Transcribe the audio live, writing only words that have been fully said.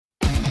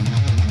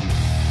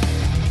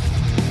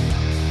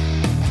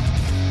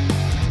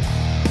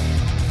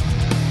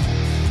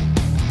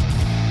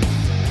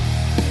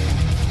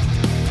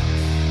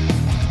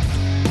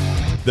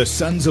The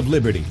Sons of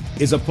Liberty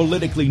is a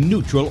politically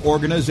neutral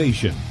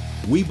organization.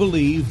 We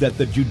believe that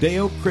the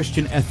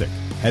Judeo-Christian ethic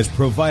has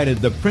provided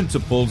the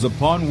principles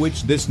upon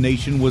which this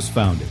nation was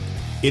founded.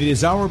 It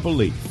is our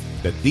belief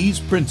that these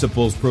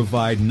principles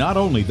provide not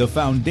only the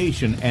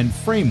foundation and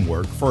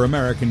framework for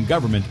American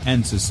government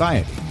and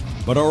society,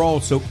 but are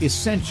also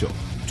essential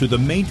to the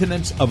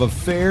maintenance of a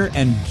fair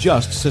and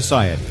just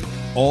society.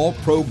 All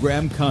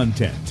program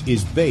content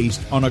is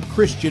based on a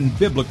Christian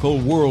biblical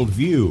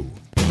worldview.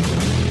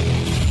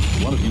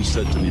 One of you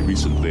said to me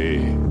recently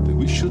that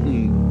we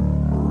shouldn't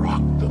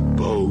rock the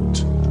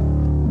boat.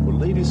 Well,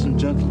 ladies and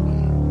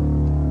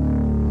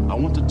gentlemen, I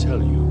want to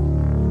tell you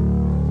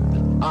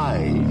that I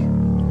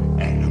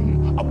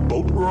am a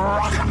boat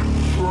rocker.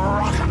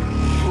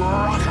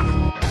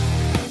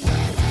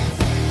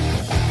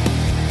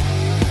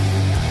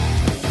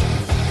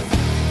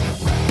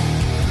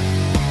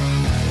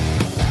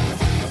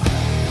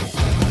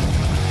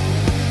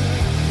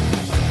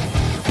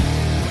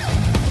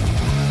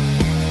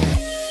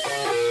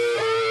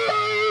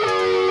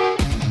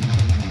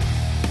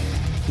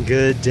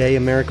 Good day,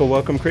 America.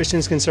 Welcome,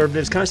 Christians,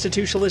 conservatives,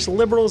 constitutionalists,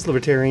 liberals,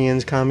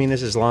 libertarians,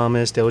 communists,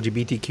 Islamists,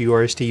 LGBTQ,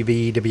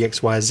 RSTV,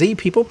 WXYZ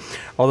people,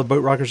 all the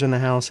boat rockers in the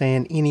house,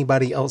 and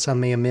anybody else I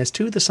may have missed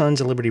to the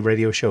Sons of Liberty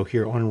radio show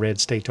here on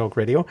Red State Talk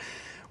Radio,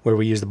 where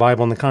we use the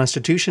Bible and the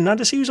Constitution, not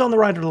to see who's on the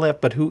right or the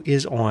left, but who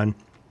is on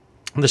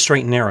the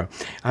straight and narrow.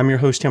 I'm your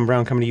host, Tim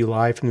Brown, coming to you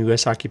live from the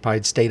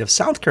U.S.-occupied state of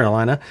South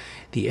Carolina,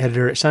 the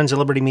editor at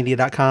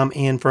sonsoflibertymedia.com,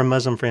 and for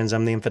Muslim friends,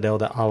 I'm the infidel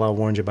that Allah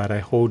warned you about. I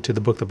hold to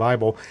the book, the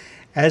Bible,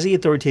 as the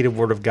authoritative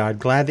Word of God.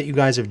 Glad that you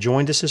guys have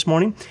joined us this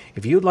morning.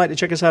 If you would like to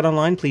check us out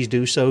online, please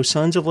do so,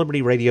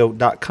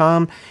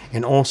 sonsoflibertyradio.com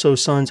and also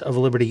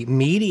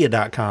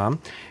sonsoflibertymedia.com. In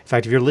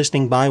fact, if you're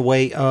listening by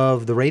way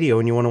of the radio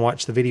and you want to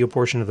watch the video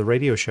portion of the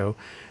radio show,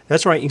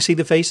 that's right, you can see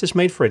the face that's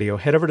made for radio.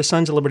 Head over to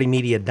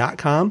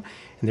sonsoflibertymedia.com,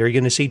 and there you're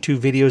going to see two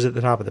videos at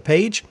the top of the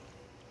page.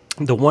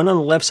 The one on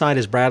the left side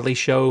is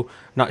Bradley's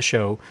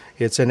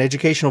it's an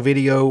educational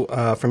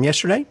video from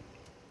yesterday.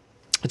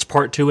 It's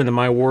part 2 in the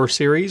My War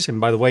series. And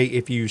by the way,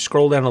 if you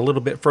scroll down a little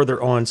bit further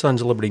on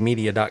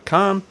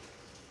sonsoflibertymedia.com,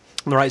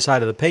 on the right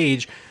side of the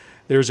page,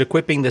 there's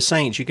Equipping the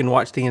Saints. You can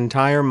watch the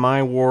entire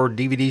My War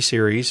DVD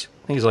series.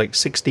 I think it's like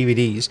 6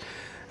 DVDs.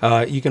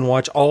 You can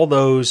watch all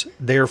those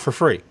there for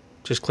free.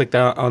 Just click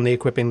on the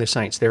Equipping the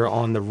Saints there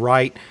on the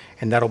right,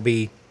 and that'll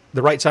be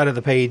the right side of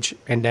the page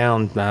and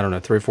down,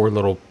 3 or 4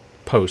 little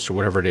posts or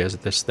whatever it is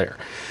that's there.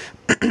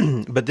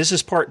 But this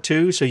is part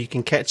 2, so you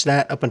can catch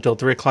that up until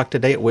 3 o'clock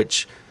today, at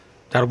which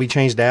that'll be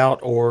changed out,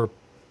 or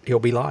he'll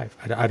be live.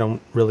 I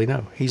don't really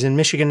know. He's in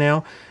Michigan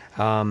now,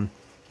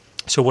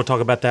 so we'll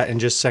talk about that in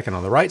just a second.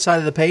 On the right side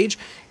of the page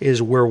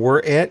is where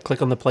we're at.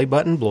 Click on the play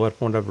button, blow up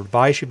whatever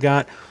device you've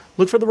got.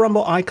 Look for the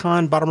Rumble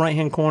icon, bottom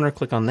right-hand corner.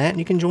 Click on that, and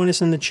you can join us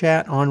in the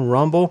chat on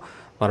Rumble.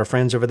 A lot of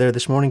friends over there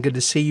this morning. Good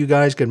to see you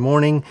guys. Good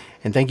morning,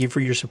 and thank you for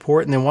your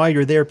support. And then while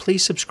you're there,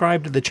 please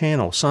subscribe to the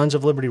channel, Sons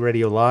of Liberty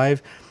Radio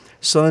Live,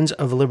 Sons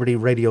of Liberty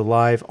Radio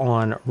Live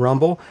on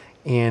Rumble,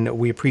 and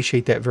we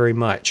appreciate that very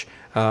much.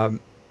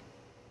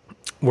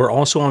 We're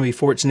also on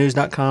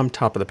beforeitsnews.com,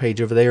 top of the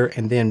page over there,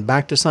 and then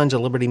back to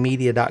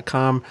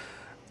sonsoflibertymedia.com.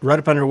 Right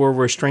up under where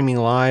we're streaming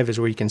live is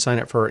where you can sign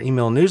up for our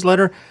email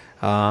newsletter.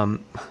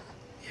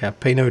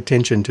 Pay no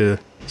attention to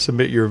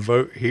submit your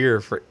vote here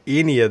for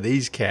any of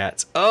these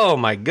cats. Oh,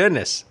 my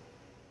goodness.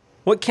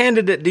 What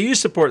candidate do you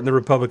support in the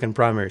Republican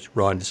primaries?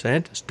 Ron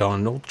DeSantis,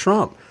 Donald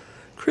Trump,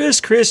 Chris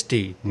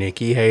Christie,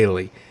 Nikki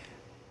Haley,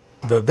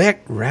 Vivek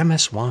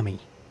Ramaswamy.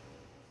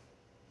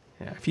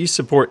 Yeah, if you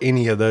support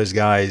any of those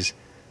guys,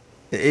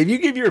 if you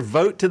give your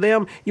vote to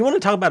them, you want to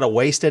talk about a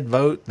wasted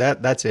vote?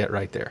 That's it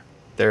right there.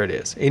 There it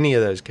is. Any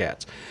of those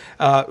cats.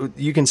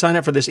 You can sign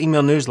up for this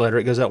email newsletter.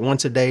 It goes out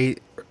once a day,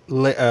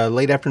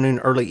 late afternoon,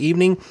 early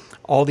evening.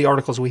 All the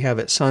articles we have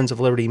at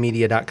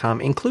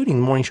sonsoflibertymedia.com,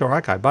 including Morning Show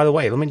Archive. By the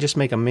way, let me just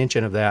make a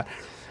mention of that.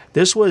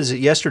 This was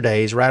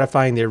yesterday's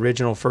ratifying the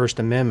original First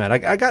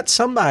Amendment. I got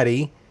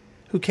somebody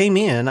who came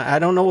in. I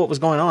don't know what was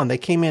going on. They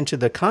came into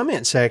the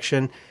comment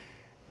section,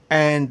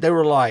 and they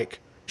were like,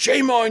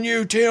 "Shame on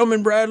you, Tim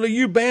and Bradley,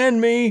 you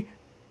banned me."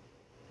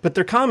 But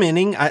they're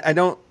commenting.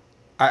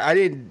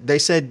 They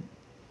said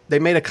they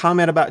made a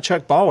comment about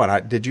Chuck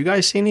Baldwin. Did you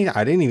guys see anything?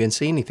 I didn't even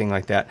see anything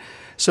like that.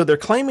 So they're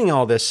claiming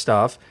all this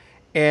stuff.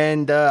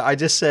 And I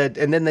just said,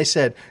 and then they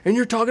said, and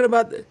you're talking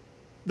about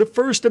the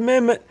First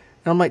Amendment.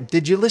 And I'm like,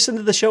 did you listen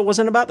to the show? It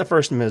wasn't about the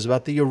First Amendment. It was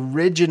about the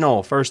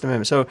original First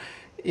Amendment. So,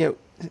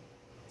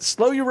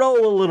 slow your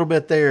roll a little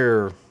bit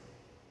there.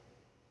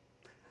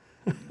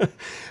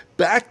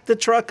 Back the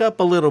truck up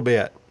a little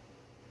bit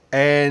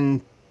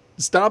and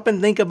stop and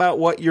think about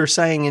what you're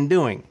saying and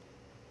doing.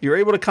 You're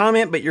able to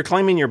comment, but you're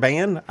claiming you're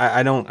banned.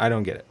 I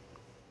don't get it.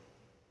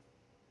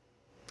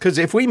 Because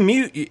if we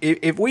mute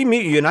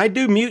you, and I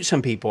do mute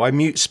some people, I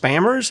mute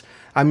spammers,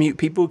 I mute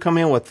people who come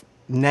in with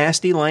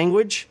nasty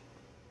language,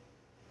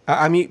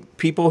 I mute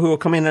people who will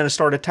come in and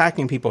start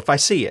attacking people if I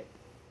see it.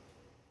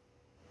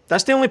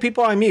 That's the only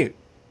people I mute.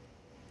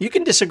 You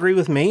can disagree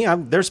with me.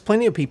 There's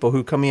plenty of people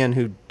who come in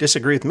who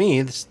disagree with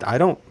me. I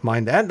don't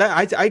mind that.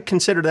 I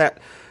consider that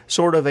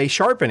sort of a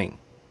sharpening.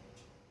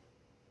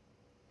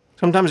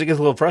 Sometimes it gets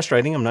a little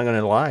frustrating, I'm not going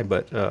to lie,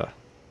 but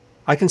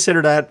I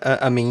consider that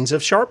a means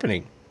of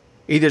sharpening.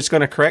 Either it's going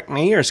to correct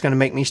me or it's going to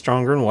make me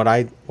stronger in what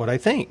I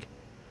think.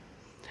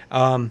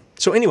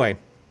 So anyway,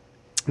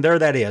 there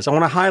that is. I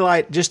want to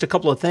highlight just a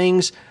couple of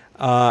things.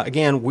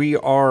 Again, we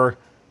are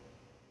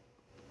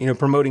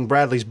promoting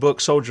Bradley's book,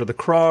 Soldier of the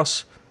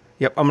Cross.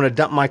 Yep, I'm going to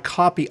dump my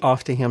copy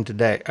off to him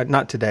today.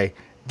 Not today,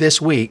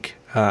 this week.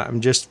 I'm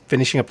just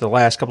finishing up the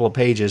last couple of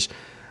pages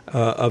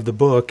of the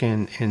book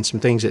and some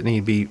things that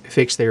need to be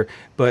fixed there.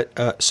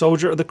 But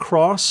Soldier of the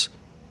Cross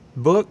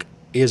book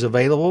is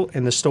available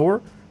in the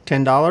store,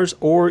 $10,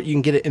 or you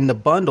can get it in the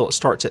bundle. It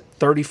starts at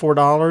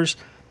 $34.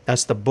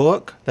 That's the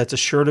book. That's a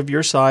shirt of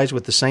your size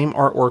with the same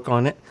artwork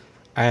on it,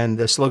 and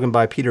the slogan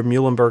by Peter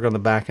Muhlenberg on the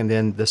back, and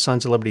then the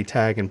Sons of Liberty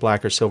tag in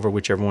black or silver,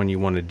 whichever one you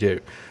want to do.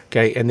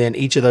 Okay, and then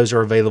each of those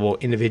are available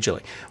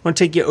individually. I want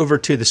to take you over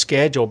to the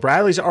schedule.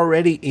 Bradley's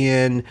already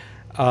in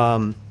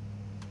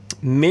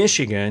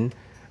Michigan.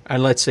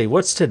 And let's see,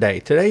 what's today?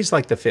 Today's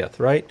like the 5th,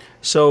 right?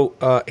 So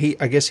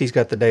I guess he's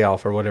got the day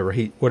off or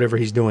whatever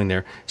he's doing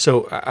there.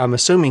 So I'm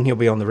assuming he'll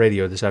be on the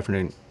radio this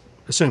afternoon.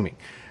 Assuming.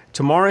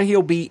 Tomorrow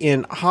he'll be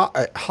in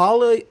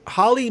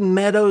Holly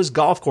Meadows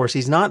Golf Course.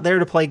 He's not there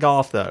to play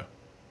golf, though.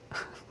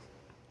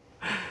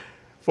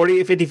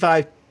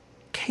 4855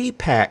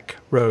 Capac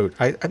Road.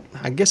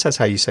 I guess that's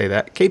how you say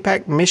that.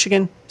 Capac,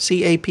 Michigan.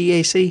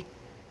 Capac.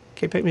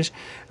 Capac, Michigan.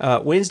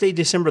 Wednesday,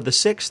 December the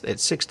 6th at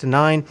 6 to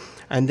 9.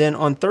 And then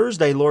on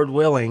Thursday, Lord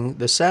willing,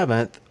 the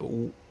 7th,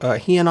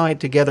 he and I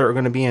together are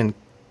going to be in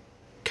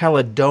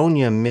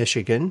Caledonia,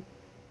 Michigan.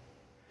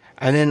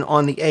 And then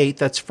on the 8th,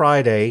 that's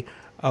Friday,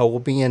 we'll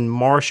be in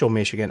Marshall,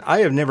 Michigan. I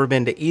have never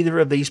been to either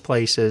of these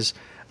places.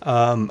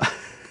 I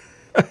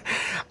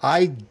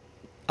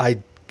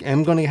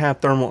am going to have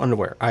thermal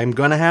underwear. I'm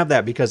going to have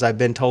that because I've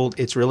been told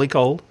it's really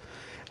cold.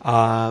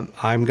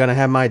 I'm going to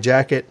have my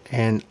jacket,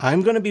 and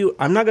I'm not going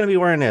to be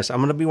wearing this. I'm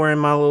going to be wearing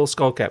my little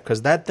skull cap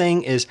because that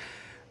thing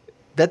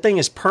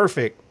is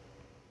perfect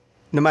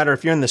no matter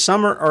if you're in the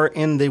summer or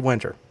in the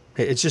winter.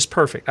 It's just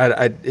perfect.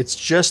 It's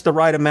just the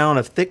right amount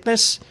of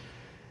thickness,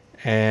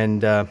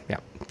 and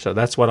so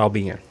that's what I'll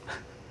be in.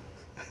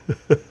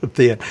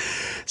 Then.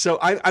 So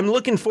I'm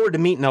looking forward to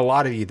meeting a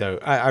lot of you, though.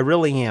 I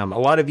really am. A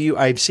lot of you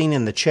I've seen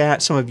in the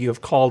chat. Some of you have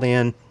called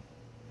in.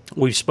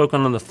 We've spoken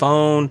on the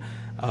phone.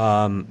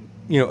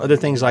 Other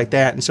things like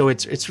that. And so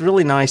it's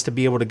really nice to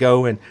be able to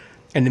go and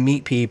to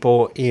meet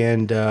people.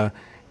 And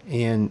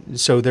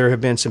so there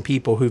have been some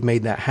people who've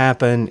made that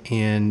happen.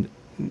 And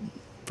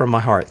from my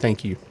heart,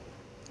 thank you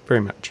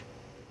very much.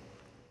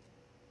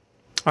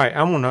 All right,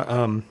 I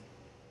want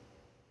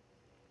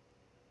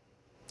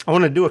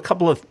to do a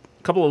couple of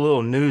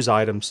little news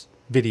items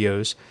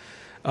videos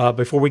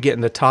before we get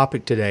in the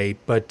topic today.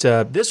 But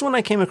this one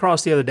I came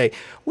across the other day.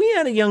 We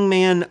had a young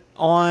man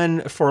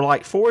on for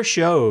like 4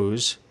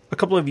 shows a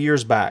couple of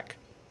years back.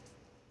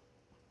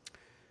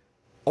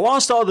 I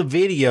lost all the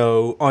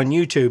video on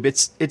YouTube.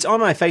 It's on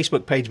my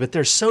Facebook page, but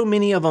there's so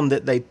many of them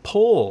that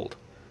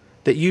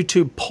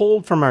YouTube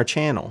pulled from our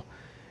channel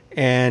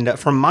and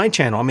from my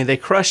channel. I mean, they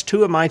crushed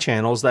 2 of my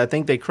channels. I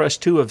think they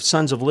crushed 2 of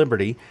Sons of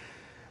Liberty,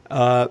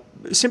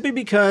 simply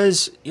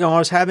because I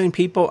was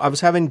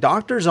having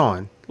doctors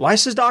on,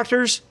 licensed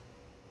doctors,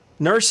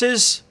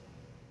 nurses,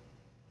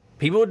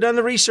 people who had done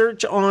the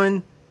research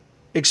on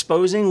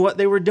exposing what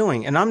they were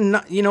doing. And I'm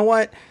not, you know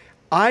what?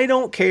 I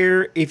don't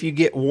care if you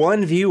get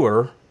 1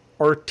 viewer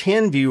or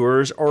 10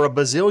 viewers or a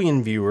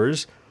bazillion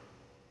viewers,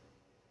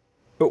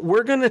 but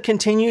we're going to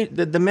continue.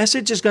 The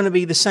message is going to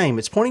be the same.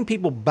 It's pointing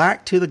people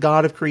back to the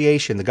God of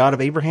creation, the God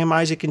of Abraham,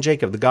 Isaac, and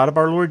Jacob, the God of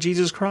our Lord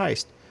Jesus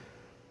Christ.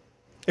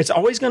 It's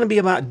always going to be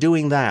about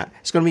doing that.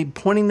 It's going to be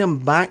pointing them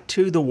back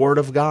to the Word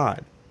of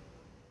God.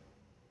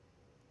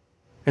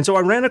 And so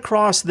I ran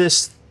across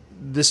this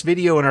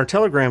video in our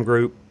Telegram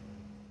group.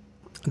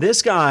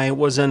 This guy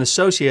was an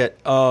associate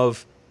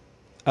of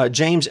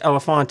James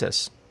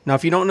Alefantis. Now,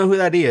 if you don't know who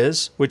that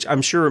is, which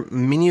I'm sure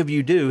many of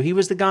you do,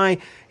 he's the guy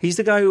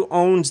who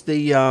owns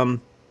the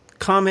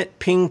Comet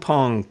Ping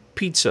Pong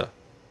Pizza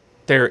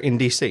there in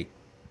D.C.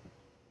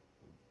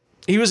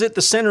 He was at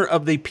the center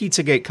of the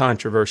Pizzagate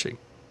controversy.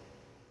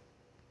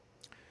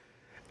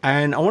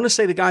 And I want to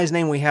say the guy's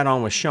name we had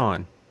on was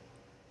Sean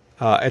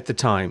at the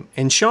time.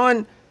 And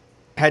Sean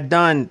had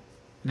done,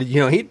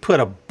 he'd put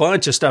a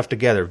bunch of stuff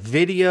together.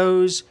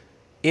 Videos,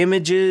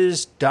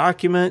 images,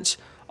 documents,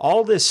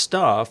 all this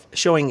stuff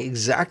showing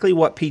exactly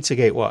what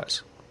Pizzagate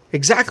was.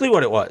 Exactly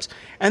what it was.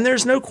 And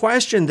there's no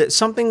question that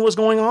something was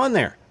going on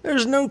there.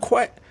 There's no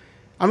question.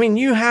 I mean,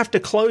 you have to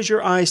close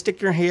your eyes,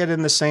 stick your head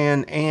in the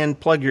sand, and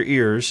plug your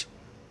ears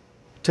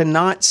to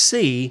not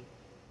see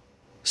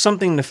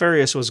something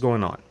nefarious was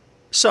going on.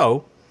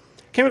 So,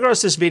 came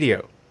across this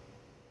video.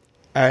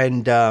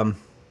 And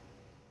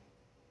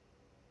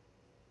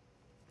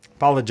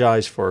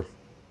apologize for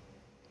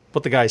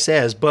what the guy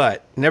says,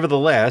 but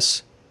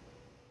nevertheless,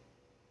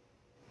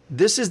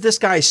 this is this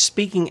guy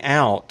speaking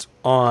out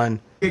on.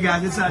 Hey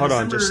guys, it's hold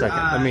on just a second.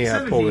 Let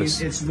me pull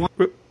this.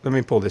 Let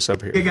me pull this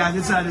up here. Hey guys,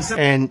 it's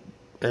December. And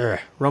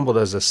Rumble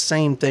does the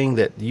same thing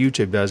that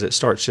YouTube does. It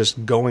starts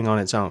just going on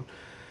its own.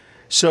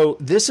 So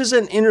this is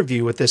an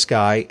interview with this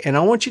guy, and I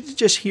want you to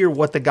just hear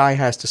what the guy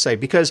has to say,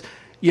 because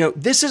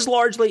this is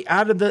largely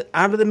out of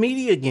the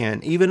media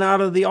again, even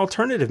out of the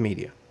alternative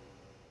media.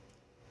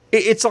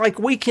 It's like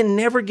we can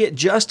never get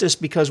justice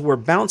because we're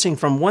bouncing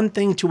from one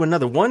thing to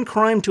another, one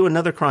crime to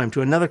another crime,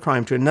 to another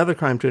crime, to another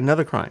crime, to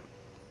another crime.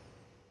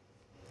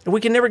 And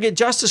we can never get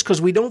justice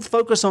because we don't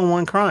focus on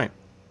one crime.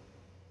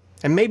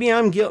 And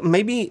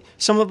maybe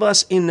some of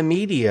us in the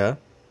media,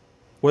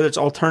 whether it's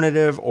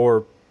alternative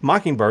or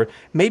Mockingbird,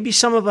 maybe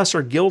some of us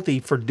are guilty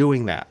for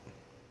doing that.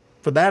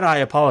 For that, I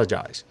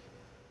apologize.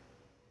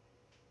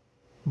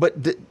 But,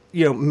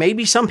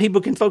 maybe some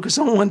people can focus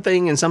on one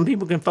thing and some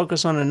people can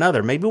focus on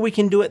another. Maybe we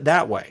can do it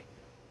that way.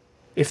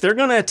 If they're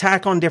going to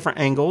attack on different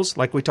angles,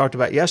 like we talked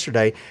about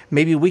yesterday,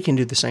 maybe we can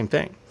do the same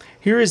thing.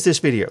 Here is this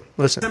video.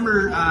 Listen.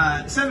 December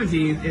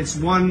 17th, it's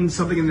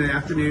 1-something in the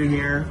afternoon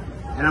here,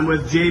 and I'm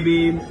with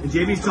JB. And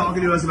JB's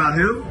talking to us about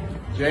who?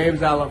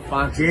 James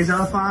Alefonso. James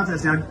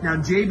Alefonso. Now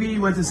JB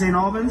went to St.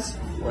 Albans.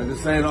 Went to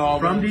St.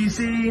 Albans. From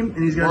D.C.,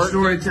 and he's got a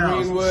story to tell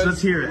us. So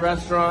let's hear it.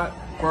 Restaurant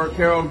for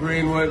Carol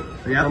Greenwood.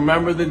 Yep.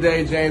 Remember the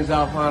day James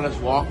Alefonso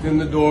walked in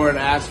the door and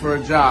asked for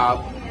a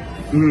job.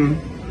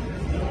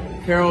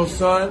 Mm-hmm. Carol's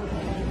son,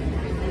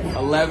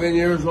 11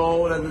 years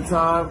old at the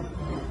time,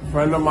 a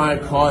friend of mine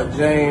caught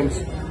James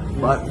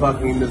butt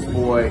fucking this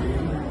boy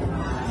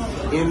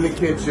in the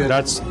kitchen.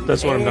 That's what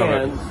I'm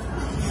talking about.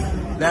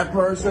 That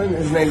person,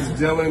 his name is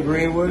Dylan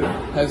Greenwood,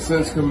 has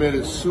since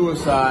committed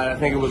suicide. I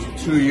think it was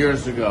 2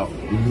 years ago.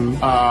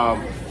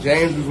 Mm-hmm.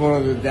 James was one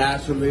of the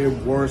dastardly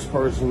worst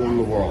person in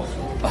the world.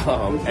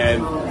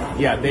 And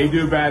yeah, they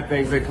do bad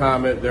things. They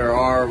comment. There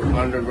are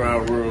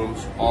underground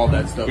rooms, all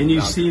that stuff. And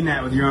you've seen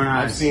that with your own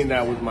eyes. I've seen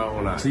that with my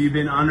own eyes. So you've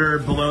been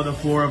below the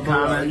floor of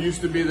Comet. It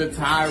used to be the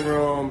Thai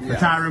room. The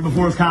Thai room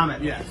before it was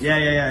Comet. Yes.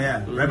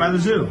 Yeah. Right by the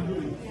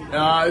zoo.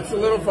 It's a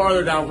little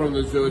farther down from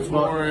the zoo. It's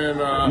more in...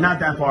 not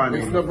that far, I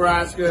mean. It's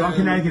Nebraska. It's on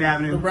Connecticut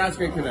Avenue.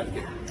 Nebraska and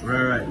Connecticut.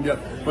 Right.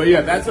 Yep. But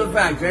yeah, that's a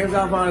fact. James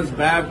Alefonso is a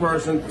bad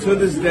person to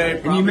this day.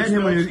 And you met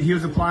him when he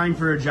was applying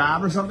for a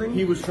job or something?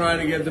 He was trying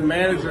to get the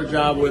manager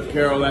job with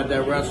Carol at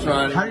that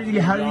restaurant. How did he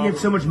get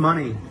so much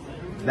money,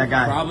 that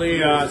guy? Probably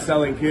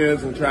selling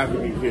kids and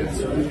trafficking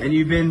kids. And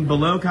you've been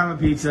below Comet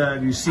Pizza.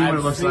 You've seen what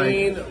it looks like.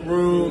 I've seen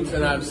rooms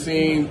and I've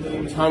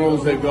seen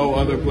tunnels that go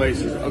other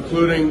places,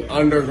 including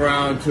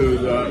underground to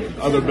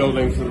the other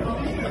buildings.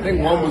 I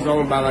think one was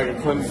owned by like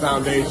a Clinton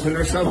Foundation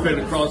or something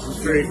across the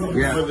street.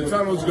 Yeah. But the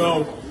tunnels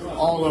go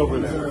all over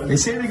there. They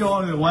say they go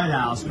all to the White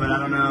House, but I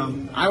don't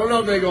know. I don't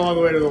know if they go all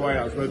the way to the White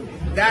House, but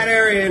that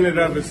area in and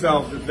of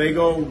itself, if they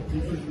go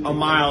a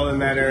mile in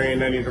that area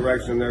in any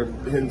direction, they're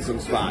hitting some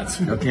spots.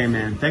 Okay,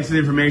 man. Thanks for the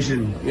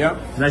information. Yep.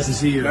 It's nice to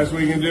see you. That's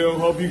what you can do.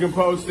 Hope you can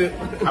post it.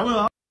 I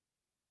will.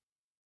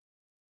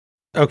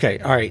 Okay,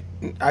 all right.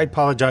 I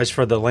apologize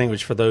for the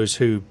language for those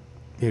who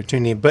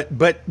tune in, but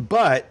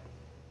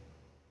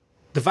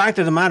the fact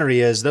of the matter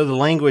is, though the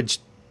language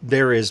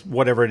there is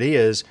whatever it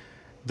is,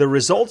 the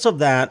results of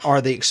that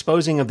are the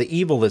exposing of the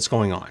evil that's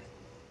going on.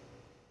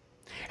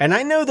 And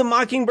I know the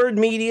Mockingbird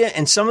media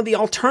and some of the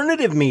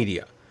alternative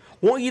media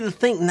want you to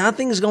think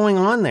nothing's going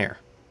on there.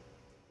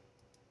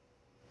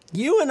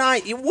 You and I,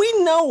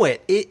 we know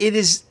it. It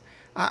is.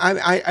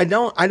 I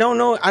don't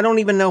know. I don't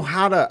even know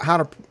how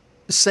to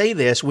say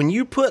this. When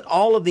you put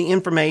all of the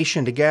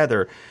information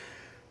together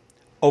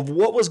of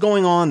what was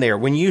going on there,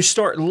 when you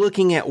start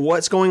looking at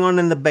what's going on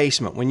in the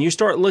basement, when you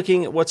start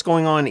looking at what's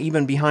going on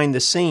even behind the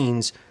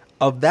scenes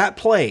of that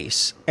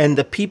place and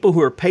the people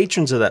who are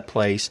patrons of that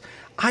place,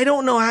 I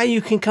don't know how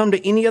you can come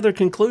to any other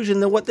conclusion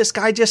than what this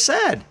guy just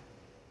said.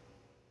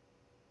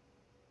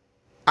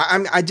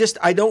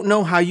 I don't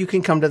know how you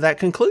can come to that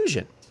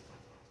conclusion.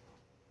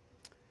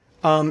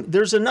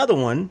 There's another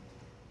one,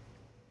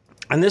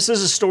 and this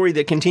is a story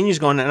that continues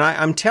going, and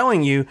I'm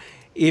telling you,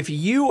 if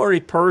you are a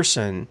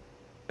person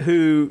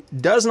who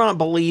does not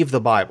believe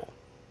the Bible,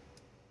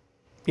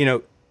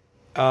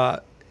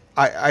 I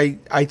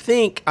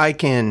think I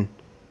can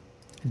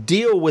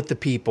deal with the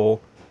people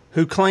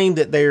who claim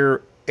that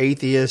they're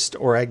atheist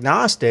or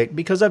agnostic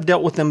because I've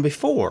dealt with them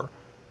before.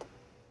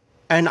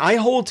 And I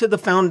hold to the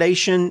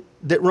foundation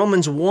that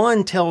Romans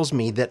 1 tells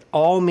me that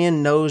all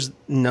men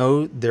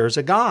know there's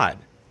a God.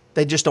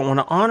 They just don't want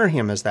to honor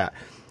him as that.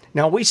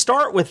 Now we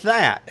start with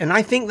that, and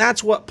I think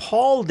that's what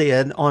Paul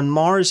did on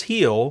Mars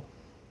Hill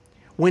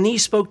when he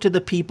spoke to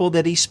the people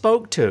that he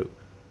spoke to.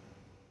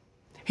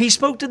 He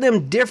spoke to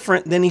them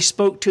different than he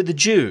spoke to the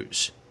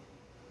Jews.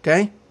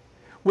 Okay?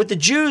 With the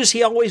Jews,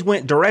 he always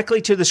went directly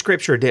to the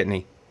scripture, didn't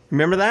he?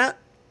 Remember that?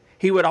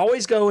 He would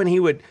always go and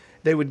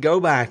they would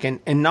go back,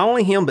 and not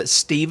only him, but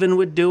Stephen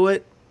would do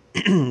it.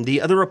 The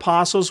other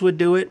apostles would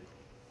do it.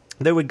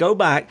 They would go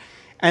back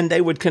and they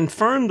would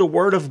confirm the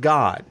word of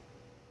God.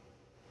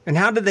 And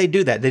how did they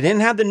do that? They didn't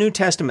have the New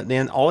Testament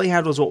then. All he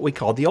had was what we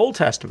call the Old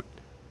Testament.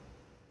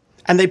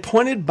 And they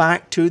pointed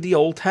back to the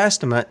Old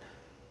Testament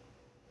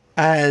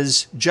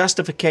as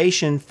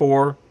justification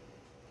for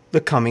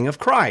the coming of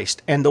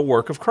Christ and the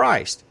work of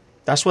Christ.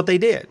 That's what they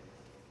did.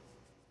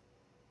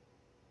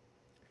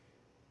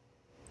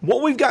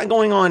 What we've got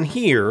going on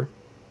here,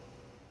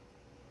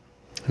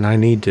 and I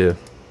need to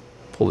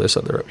pull this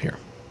other up here.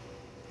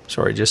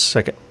 Sorry, just a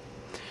second.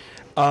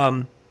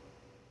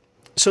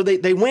 So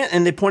they went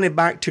and they pointed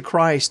back to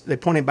Christ. They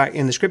pointed back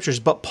in the scriptures.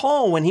 But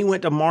Paul, when he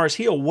went to Mars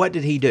Hill, what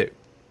did he do?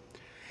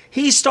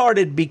 He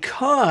started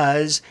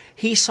because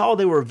he saw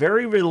they were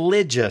very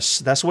religious.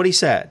 That's what he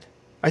said.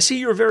 I see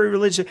you're very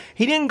religious.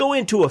 He didn't go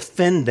in to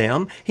offend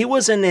them. He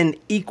wasn't an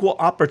equal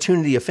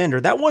opportunity offender.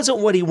 That wasn't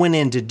what he went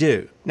in to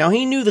do. Now,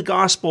 he knew the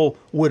gospel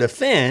would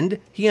offend.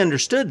 He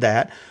understood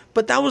that.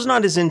 But that was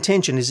not his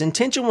intention. His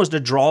intention was to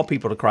draw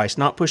people to Christ,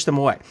 not push them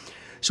away.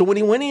 So when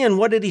he went in,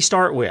 what did he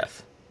start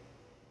with?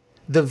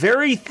 The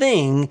very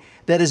thing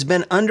that has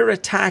been under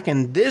attack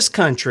in this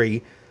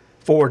country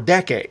for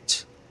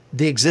decades,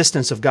 the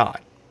existence of God.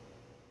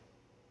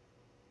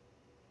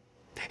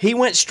 He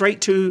went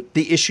straight to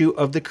the issue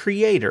of the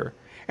Creator,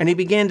 and he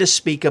began to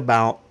speak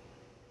about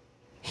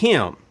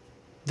Him,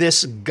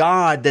 this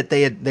God that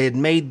they had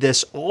made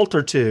this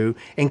altar to,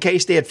 in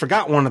case they had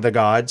forgot one of the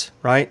gods,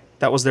 right?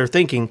 That was their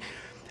thinking.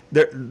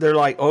 They're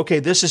like, okay,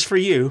 this is for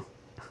you.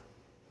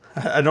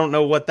 I don't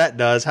know what that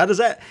does. How does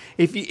that,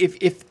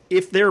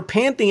 if their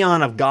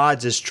pantheon of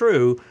gods is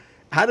true,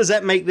 how does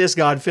that make this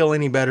God feel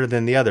any better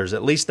than the others?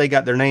 At least they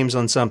got their names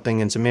on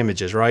something and some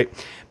images, right?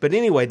 But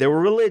anyway, they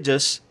were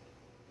religious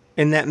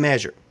in that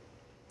measure.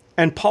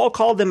 And Paul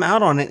called them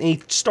out on it, and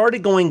he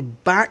started going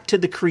back to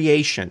the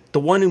creation, the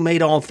one who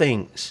made all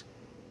things.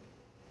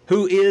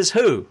 Who is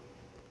who?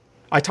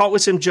 I talked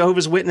with some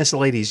Jehovah's Witness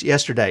ladies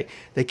yesterday.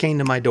 They came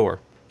to my door.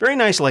 Very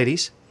nice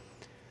ladies.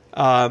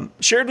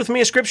 Shared with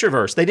me a scripture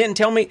verse. They didn't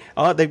tell me,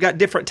 they've got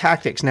different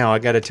tactics now, I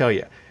got to tell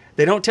you.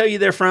 They don't tell you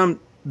they're from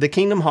the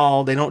Kingdom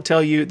Hall. They don't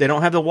tell you, they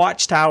don't have the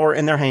watchtower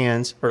in their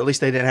hands, or at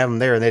least they didn't have them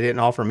there, and they didn't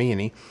offer me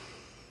any.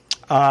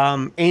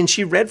 And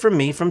she read from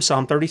me from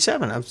Psalm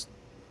 37.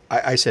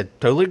 I said,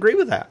 totally agree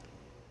with that.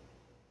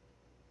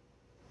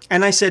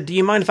 And I said, do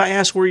you mind if I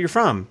ask where you're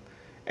from?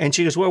 And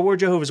she goes, well, we're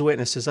Jehovah's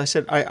Witnesses. I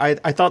said,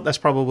 I thought that's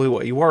probably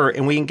what you were.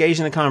 And we engaged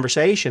in a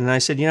conversation. And I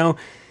said,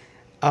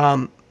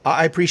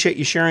 I appreciate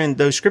you sharing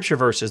those scripture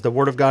verses. The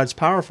Word of God's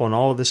powerful and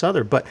all of this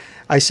other. But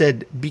I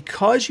said,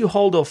 because you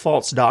hold a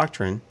false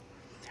doctrine,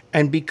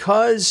 and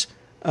because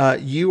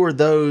you are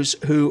those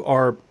who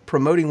are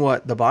promoting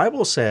what the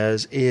Bible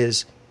says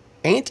is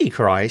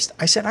Antichrist,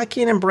 I said, I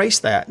can't embrace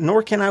that,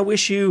 nor can I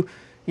wish you,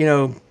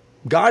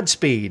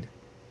 Godspeed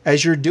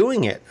as you're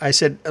doing it. I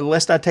said,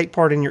 lest I take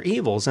part in your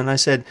evils. And I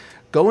said,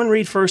 go and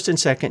read 1st and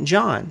 2nd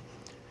John.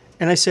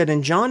 And I said,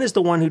 and John is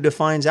the one who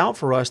defines out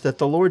for us that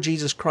the Lord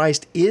Jesus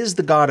Christ is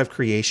the God of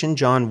creation,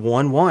 John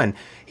 1:1.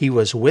 He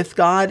was with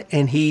God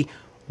and he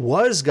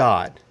was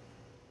God.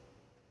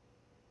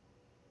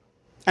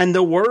 And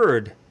the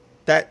Word,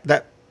 that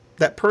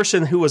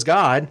person who was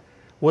God,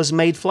 was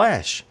made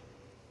flesh.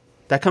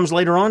 That comes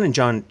later on in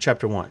John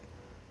chapter 1.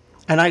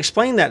 And I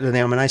explained that to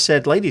them, and I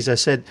said, ladies, I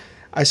said,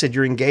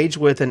 you're engaged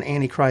with an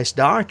Antichrist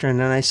doctrine,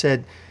 and I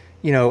said,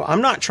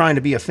 I'm not trying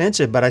to be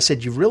offensive, but I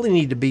said, you really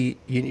need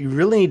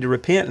to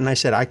repent. And I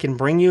said, I can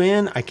bring you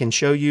in. I can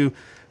show you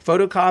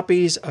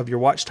photocopies of your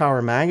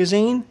Watchtower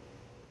magazine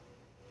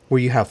where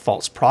you have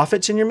false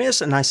prophets in your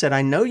midst. And I said,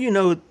 I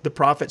know the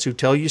prophets who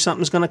tell you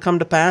something's going to come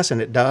to pass,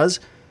 and it does,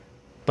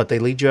 but they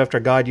lead you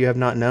after God you have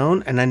not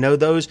known. And I know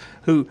those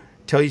who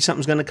tell you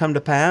something's going to come to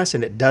pass,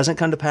 and it doesn't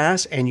come to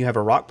pass, and you have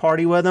a rock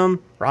party with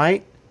them,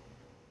 right?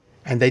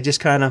 And they just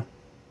kind of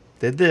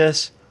did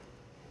this.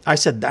 I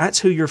said, that's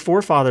who your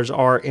forefathers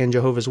are in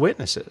Jehovah's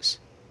Witnesses.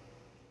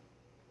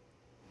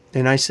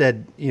 And I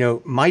said,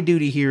 my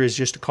duty here is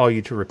just to call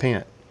you to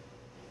repent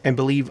and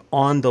believe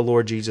on the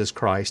Lord Jesus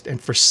Christ and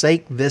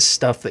forsake this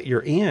stuff that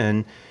you're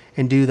in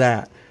and do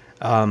that.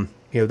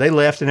 They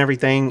left and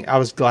everything. I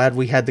was glad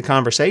we had the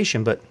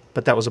conversation, but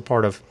that was a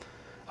part of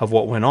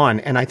what went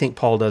on. And I think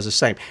Paul does the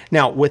same.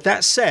 Now, with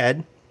that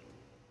said,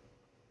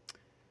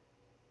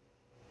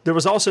 there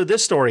was also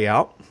this story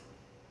out.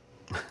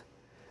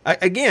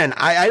 Again,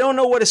 I don't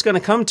know what it's going to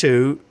come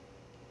to.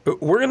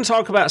 We're going to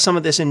talk about some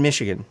of this in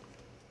Michigan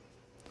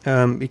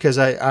because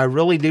I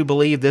really do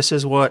believe this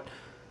is what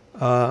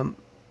the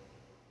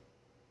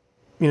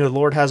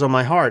Lord has on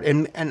my heart.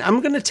 And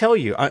I'm going to tell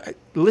you,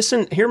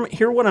 listen,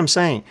 hear what I'm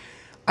saying.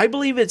 I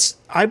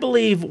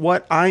believe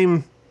what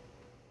I'm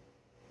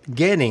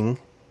getting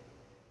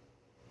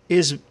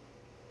is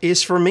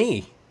for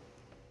me.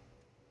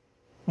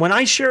 When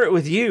I share it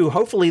with you,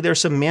 hopefully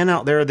there's some men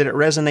out there that it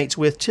resonates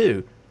with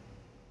too.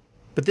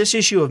 But this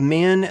issue of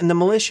men and the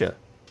militia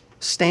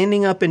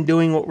standing up and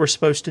doing what we're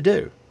supposed to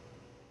do,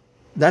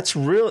 that's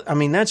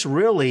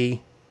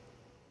really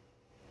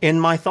in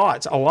my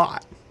thoughts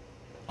a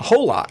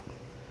whole lot.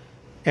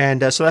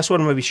 And so that's what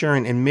I'm going to be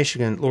sharing in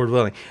Michigan, Lord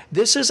willing.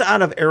 This is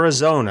out of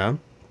Arizona,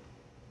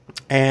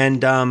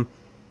 and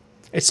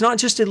it's not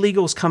just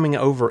illegals coming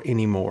over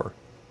anymore.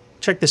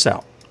 Check this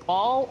out.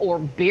 wall or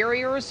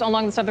barriers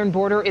along the southern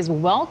border is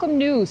welcome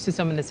news to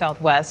some in the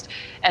Southwest,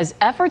 as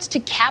efforts to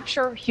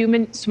capture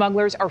human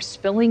smugglers are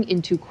spilling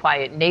into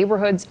quiet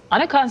neighborhoods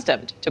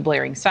unaccustomed to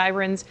blaring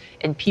sirens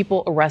and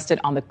people arrested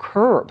on the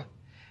curb.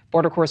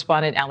 Border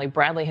correspondent Allie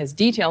Bradley has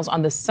details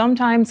on the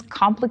sometimes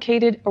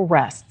complicated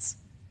arrests.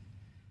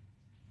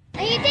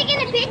 Are you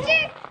taking a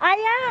picture?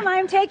 I am.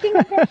 I'm taking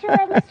a picture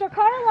of Mr.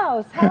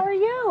 Carlos. How are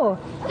you?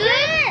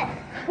 Good.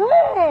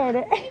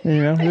 Good.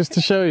 You know, just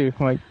to show you,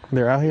 like,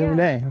 they're out here every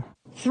day.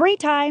 3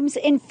 times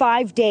in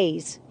 5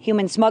 days,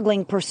 human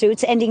smuggling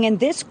pursuits ending in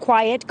this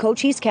quiet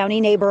Cochise County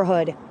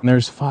neighborhood.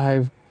 There's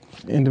 5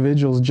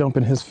 individuals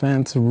jumping his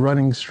fence,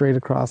 running straight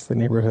across the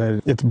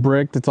neighborhood. It's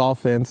bricked, it's all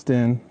fenced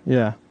in,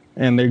 yeah.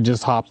 And they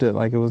just hopped it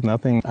like it was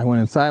nothing. I went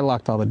inside,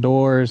 locked all the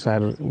doors.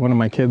 One of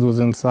my kids was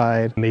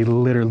inside. And they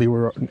literally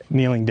were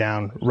kneeling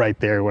down right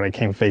there when I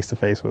came face to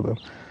face with them.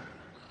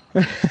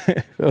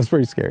 It was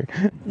pretty scary.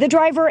 The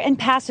driver and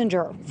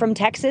passenger from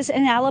Texas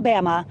and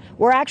Alabama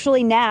were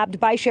actually nabbed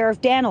by Sheriff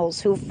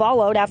Daniels, who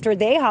followed after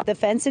they hopped the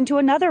fence into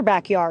another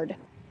backyard.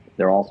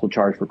 They're also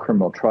charged for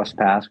criminal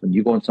trespass. When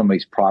you go in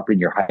somebody's property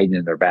and you're hiding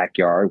in their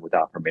backyard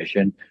without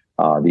permission,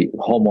 the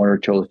homeowner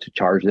chose to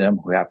charge them,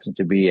 who happens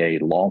to be a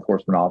law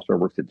enforcement officer,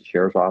 works at the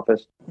sheriff's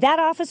office. That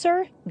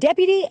officer,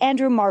 Deputy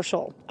Andrew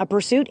Marshall, a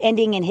pursuit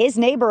ending in his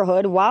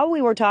neighborhood while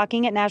we were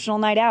talking at National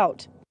Night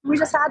Out. We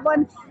just had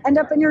one end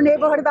up in your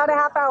neighborhood about a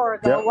half hour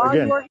ago. Yeah,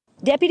 again. You were...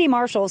 Deputy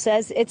Marshall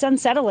says it's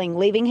unsettling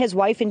leaving his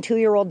wife and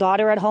 2-year-old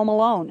daughter at home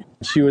alone.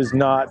 She was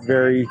not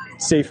very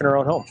safe in her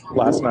own home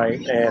last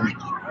night, and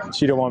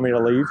she didn't want me to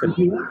leave. And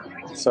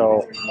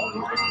so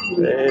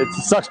it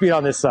sucks being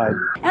on this side.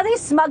 Now,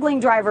 these smuggling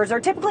drivers are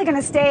typically going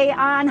to stay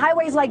on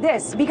highways like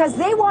this because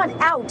they want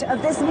out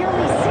of this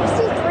nearly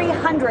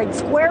 6,300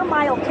 square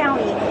mile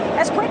county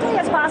as quickly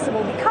as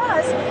possible,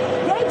 because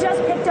they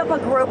just picked up a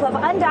group of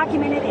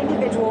undocumented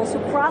individuals who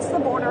crossed the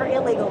border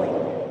illegally.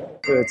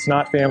 It's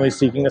not families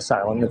seeking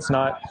asylum.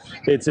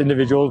 It's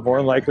individuals more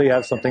than likely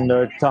have something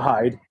to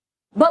hide.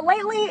 But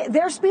lately,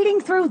 they're speeding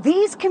through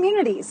these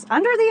communities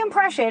under the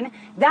impression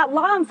that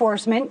law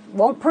enforcement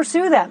won't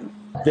pursue them.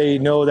 They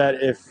know that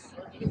if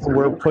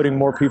we're putting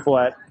more people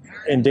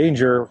in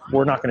danger,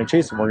 we're not going to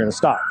chase them. We're going to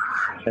stop,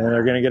 and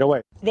they're going to get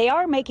away. They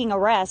are making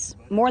arrests,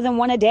 more than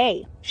one a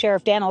day.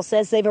 Sheriff Daniels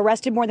says they've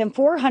arrested more than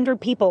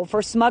 400 people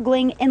for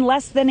smuggling in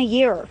less than a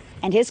year,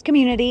 and his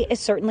community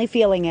is certainly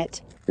feeling it.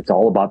 It's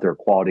all about their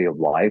quality of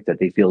life that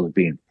they feel is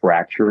being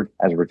fractured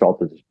as a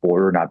result of this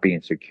border not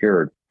being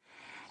secured.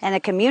 And the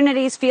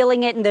community's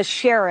feeling it, and the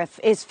sheriff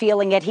is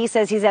feeling it. He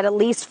says he's had at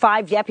least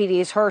 5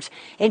 deputies hurt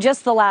in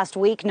just the last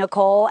week,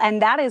 Nicole,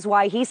 and that is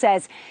why he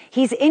says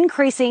he's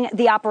increasing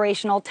the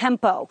operational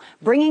tempo,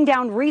 bringing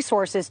down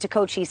resources to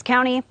Cochise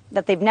County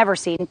that they've never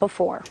seen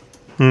before.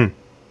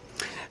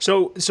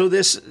 So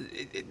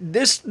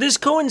this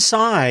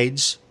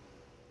coincides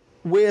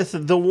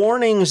with the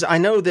warnings. I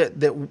know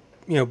that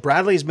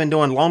Bradley's been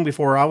doing long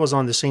before I was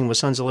on the scene with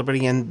Sons of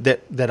Liberty, and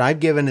that I've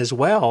given as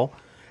well.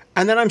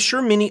 And then I'm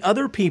sure many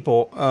other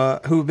people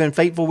who've been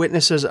faithful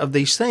witnesses of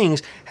these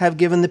things have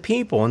given the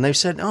people. And they've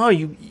said, oh,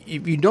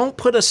 you don't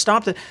put a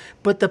stop to...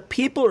 But the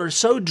people are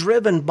so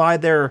driven by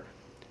their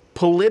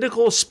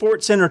political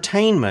sports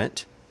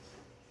entertainment.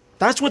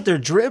 That's what they're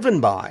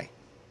driven by.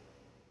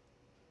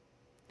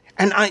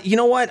 And you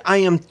know what? I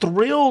am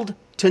thrilled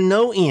to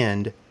no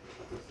end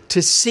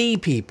to see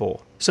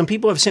people. Some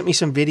people have sent me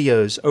some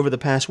videos over the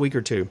past week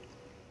or two.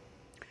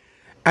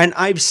 And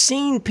I've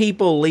seen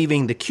people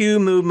leaving the Q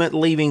movement,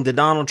 leaving the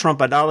Donald Trump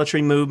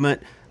idolatry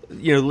movement,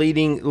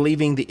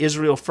 leaving the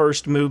Israel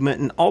First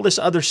movement and all this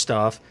other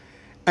stuff.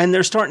 And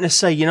they're starting to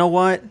say, you know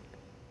what?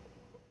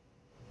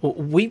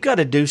 We've got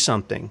to do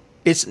something.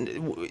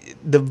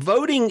 The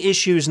voting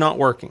issue is not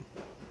working.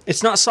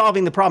 It's not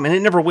solving the problem. And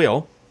it never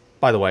will,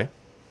 by the way.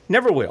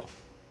 Never will.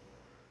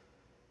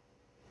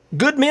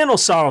 Good men will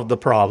solve the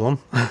problem.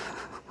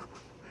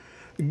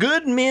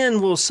 Good men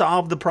will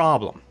solve the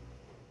problem.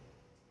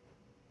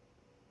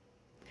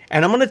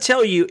 And I'm going to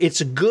tell you,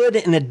 it's good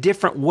in a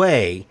different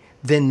way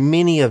than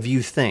many of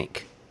you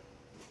think.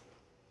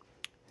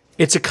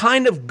 It's a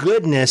kind of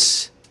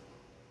goodness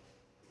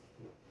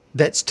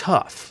that's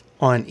tough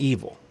on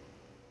evil.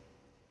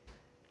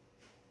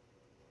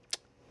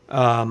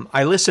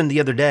 I listened the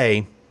other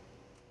day,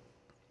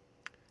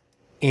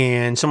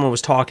 and someone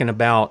was talking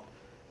about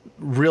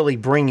really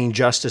bringing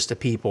justice to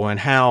people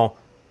and how,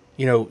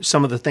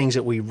 some of the things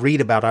that we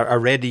read about. I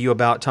read to you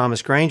about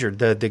Thomas Granger,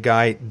 the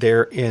guy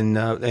there in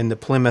the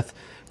Plymouth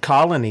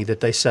colony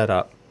that they set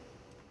up.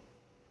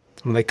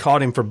 When they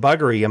caught him for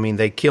buggery,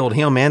 they killed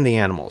him and the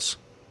animals.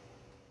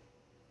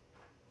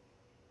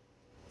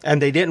 And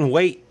they didn't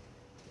wait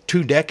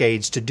 2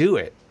 decades to do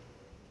it.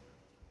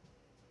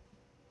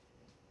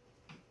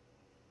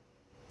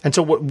 And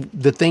so what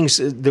the things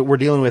that we're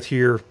dealing with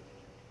here,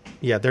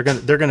 yeah, they're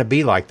going to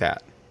be like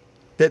that.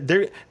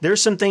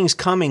 There's some things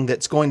coming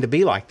that's going to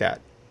be like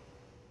that.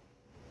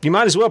 You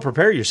might as well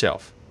prepare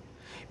yourself,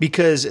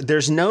 because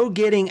there's no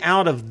getting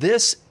out of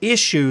this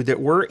issue that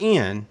we're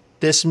in,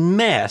 this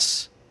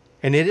mess,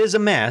 And it is a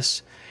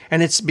mess.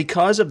 And it's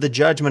because of the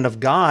judgment of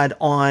God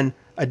on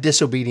a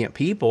disobedient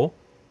people.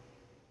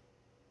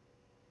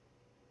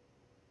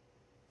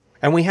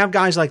 And we have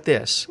guys like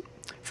this.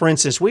 For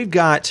instance, we've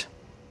got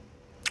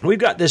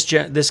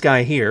this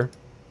guy here.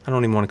 I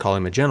don't even want to call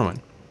him a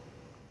gentleman.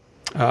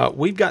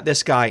 We've got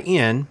this guy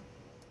in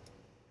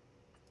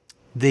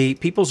the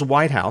People's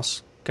White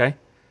House, okay?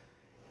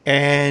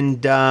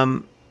 And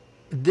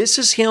this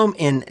is him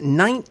in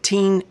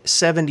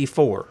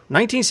 1974.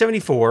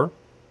 1974,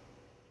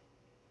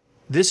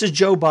 this is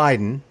Joe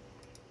Biden,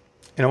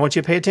 and I want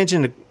you to pay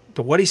attention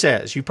to what he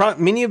says.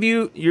 Many of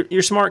you,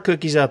 you're smart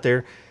cookies out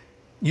there,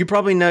 you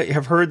probably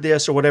have heard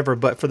this or whatever,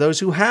 but for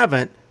those who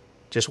haven't,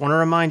 just want to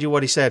remind you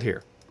what he said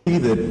here.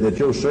 That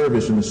your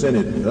service in the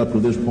Senate up to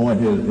this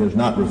point has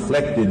not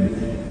reflected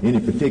any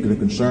particular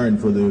concern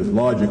for the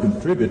larger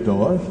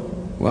contributors.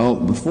 Well,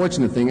 the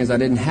fortunate thing is I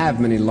didn't have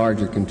many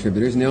larger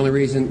contributors, and the only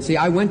reason... See,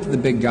 I went to the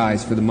big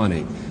guys for the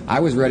money. I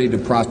was ready to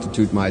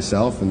prostitute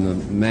myself in the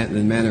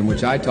manner in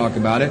which I talk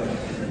about it,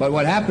 but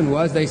what happened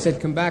was they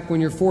said, come back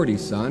when you're 40,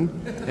 son,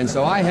 and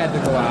so I had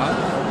to go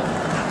out...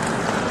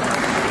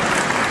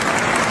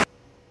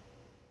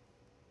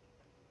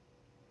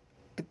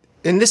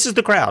 And this is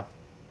the crowd.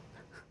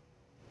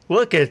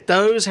 Look at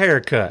those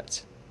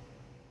haircuts.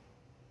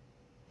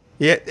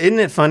 Yeah, isn't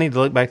it funny to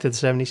look back to the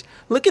 70s?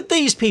 Look at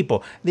these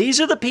people.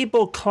 These are the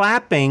people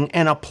clapping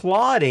and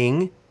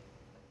applauding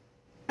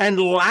and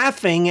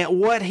laughing at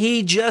what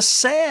he just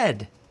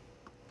said.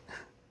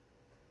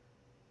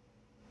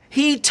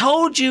 He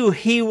told you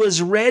he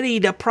was ready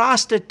to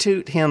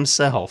prostitute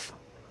himself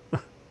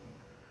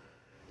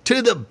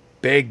to the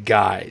big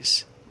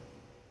guys.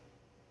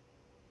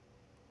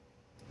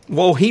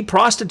 Well, he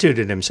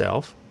prostituted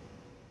himself.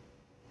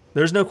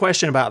 There's no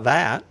question about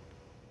that.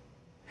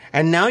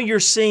 And now you're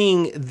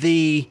seeing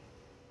the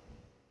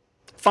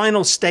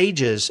final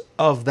stages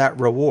of that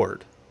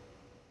reward.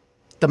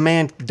 The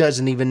man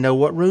doesn't even know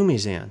what room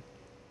he's in.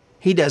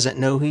 He doesn't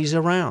know he's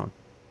around.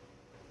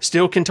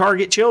 Still can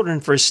target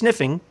children for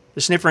sniffing,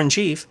 the sniffer in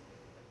chief.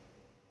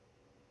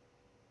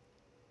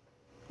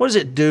 What does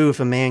it do if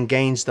a man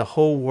gains the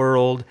whole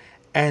world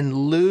and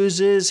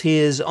loses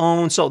his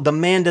own soul? The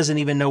man doesn't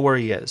even know where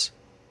he is.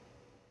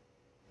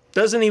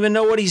 Doesn't even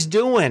know what he's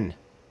doing.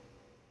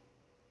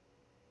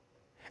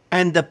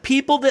 And the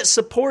people that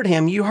support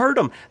him, you heard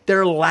them,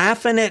 they're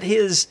laughing at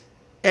his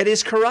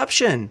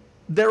corruption.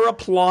 They're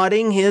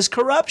applauding his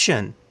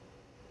corruption.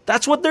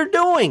 That's what they're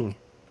doing.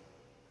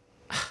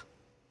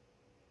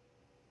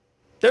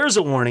 There's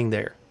a warning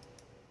there.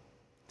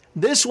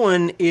 This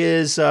one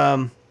is,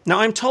 now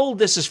I'm told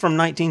this is from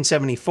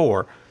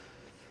 1974.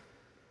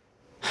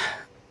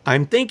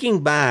 I'm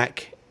thinking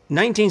back,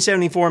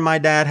 1974, my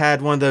dad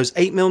had one of those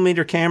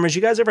 8mm cameras.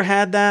 You guys ever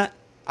had that?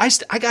 I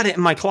got it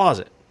in my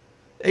closet.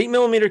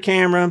 8mm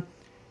camera.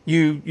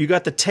 You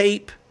got the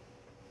tape,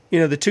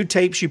 the two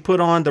tapes you put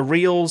on, the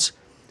reels,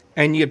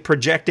 and you'd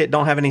project it.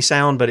 Don't have any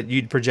sound, but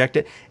you'd project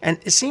it. And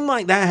it seemed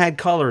like that had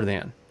color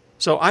then.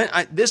 So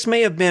this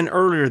may have been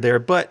earlier there,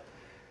 but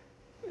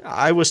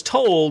I was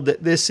told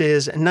that this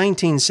is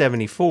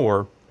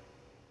 1974.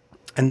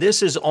 And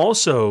this is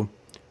also,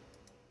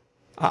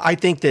 I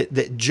think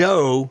that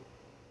Joe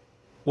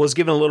was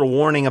given a little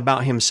warning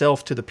about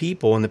himself to the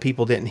people, and the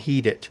people didn't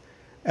heed it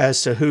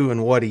as to who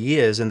and what he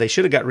is. And they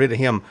should have got rid of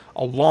him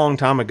a long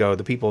time ago,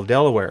 the people of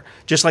Delaware.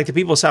 Just like the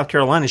people of South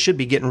Carolina should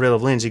be getting rid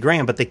of Lindsey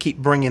Graham, but they keep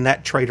bringing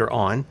that traitor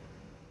on.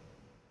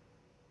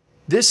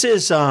 This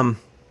is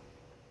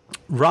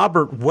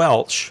Robert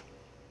Welch,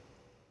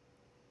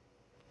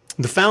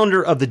 the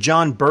founder of the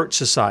John Birch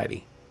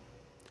Society.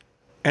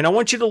 And I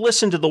want you to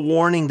listen to the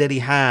warning that he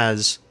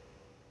has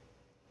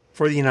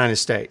for the United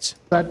States.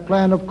 That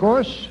plan, of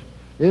course,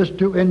 is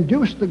to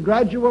induce the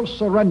gradual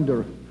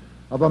surrender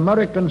of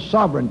American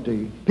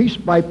sovereignty, piece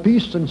by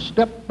piece and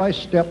step by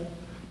step,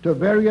 to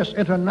various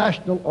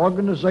international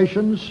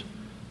organizations,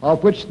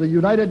 of which the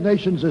United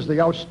Nations is the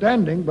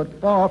outstanding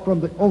but far from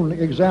the only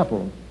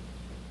example.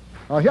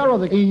 Now, here are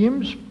the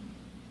aims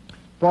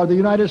for the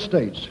United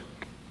States.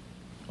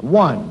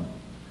 1,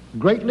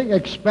 greatly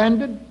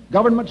expanded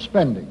government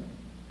spending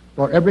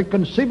for every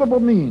conceivable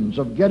means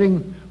of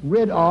getting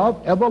rid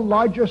of ever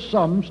larger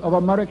sums of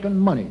American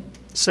money.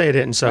 Say it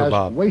isn't so,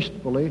 Bob. As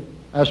wastefully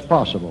as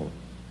possible.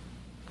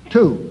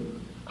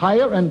 2,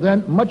 higher and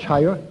then much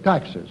higher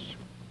taxes.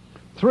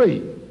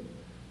 3,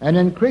 an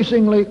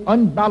increasingly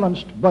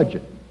unbalanced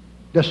budget,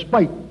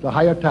 despite the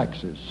higher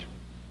taxes.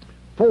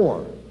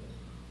 4,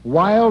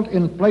 wild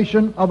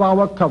inflation of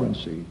our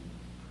currency.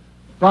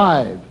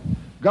 5,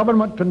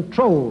 government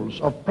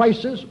controls of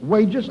prices,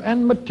 wages,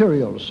 and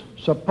materials,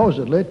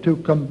 supposedly to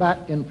combat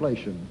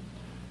inflation.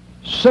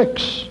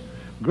 6,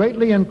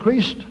 greatly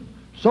increased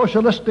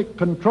socialistic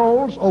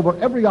controls over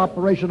every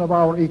operation of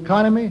our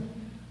economy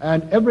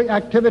and every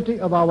activity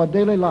of our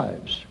daily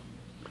lives.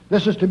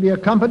 This is to be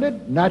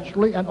accompanied,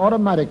 naturally and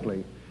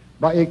automatically,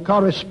 by a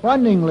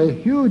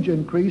correspondingly huge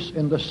increase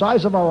in the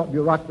size of our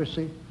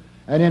bureaucracy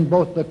and in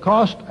both the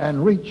cost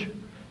and reach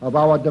of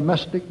our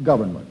domestic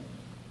government.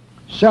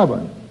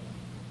 7,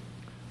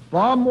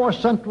 far more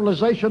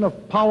centralization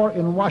of power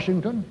in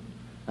Washington,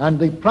 and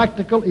the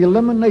practical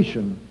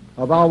elimination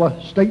of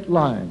our state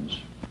lines.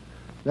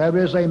 There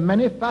is a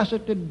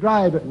many-faceted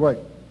drive at work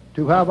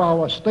to have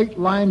our state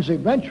lines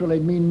eventually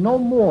mean no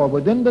more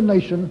within the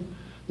nation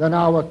than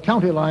our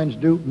county lines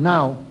do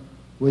now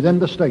within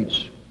the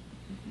states.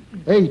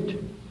 8,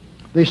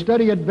 the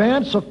steady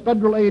advance of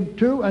federal aid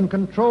to and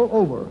control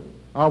over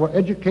our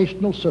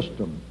educational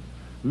system,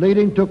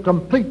 leading to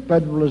complete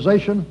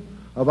federalization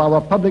of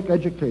our public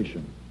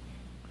education.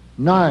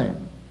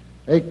 9,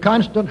 a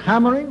constant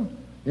hammering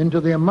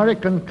into the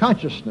American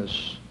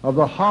consciousness of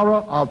the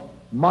horror of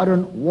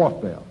modern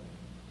warfare,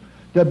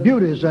 the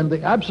beauties and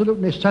the absolute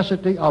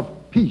necessity of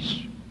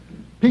peace,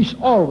 peace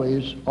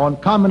always on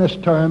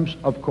communist terms,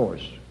 of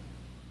course.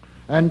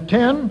 And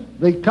 10,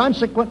 the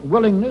consequent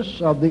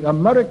willingness of the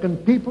American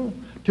people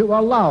to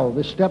allow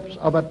the steps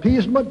of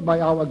appeasement by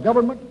our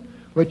government,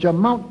 which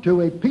amount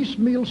to a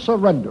piecemeal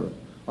surrender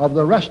of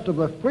the rest of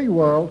the free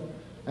world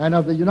and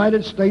of the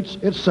United States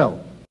itself.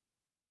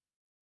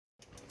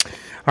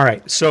 All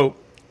right, so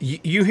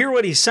you hear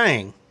what he's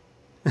saying.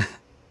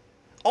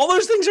 All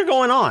those things are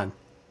going on.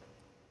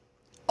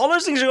 All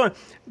those things are going on.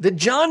 The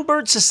John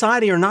Birch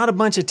Society are not a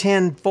bunch of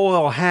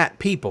tinfoil hat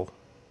people.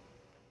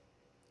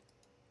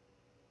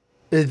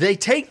 They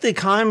take the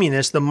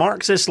communists, the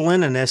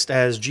Marxist-Leninists,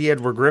 as G.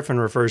 Edward Griffin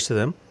refers to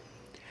them,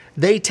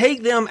 they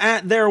take them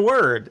at their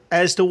word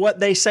as to what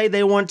they say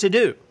they want to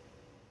do.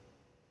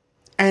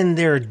 And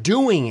they're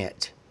doing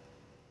it.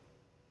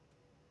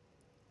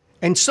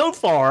 And so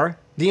far,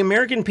 the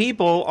American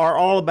people are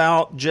all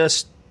about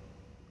just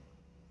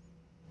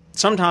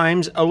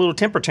sometimes a little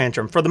temper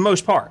tantrum for the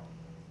most part.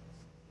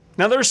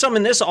 Now, there's some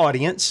in this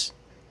audience.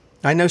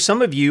 I know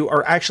some of you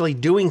are actually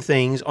doing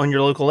things on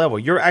your local level.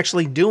 You're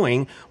actually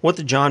doing what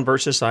the John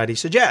Birch Society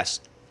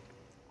suggests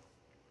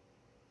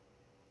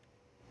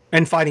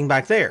and fighting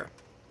back there.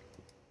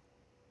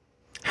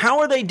 How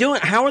are they doing?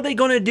 How are they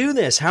going to do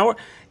this? How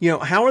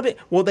are they?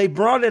 Well, they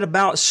brought it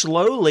about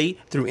slowly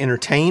through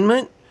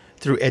entertainment,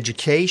 through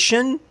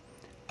education,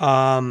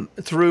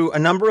 through a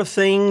number of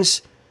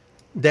things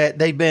that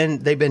they've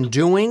been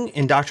doing.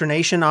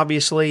 Indoctrination,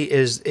 obviously,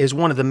 is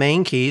one of the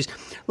main keys.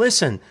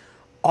 Listen,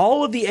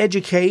 all of the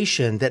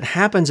education that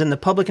happens in the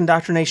public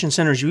indoctrination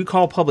centers you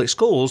call public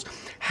schools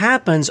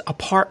happens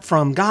apart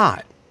from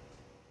God.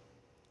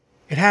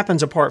 It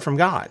happens apart from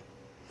God.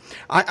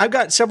 I've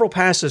got several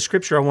passages of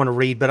scripture I want to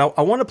read, but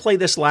I want to play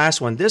this last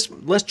one.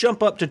 Let's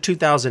jump up to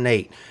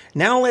 2008.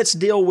 Now let's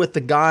deal with the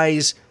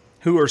guys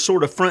who are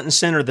sort of front and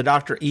center, the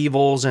Dr.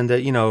 Evils and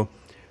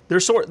they're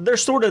sort of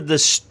the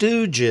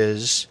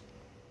stooges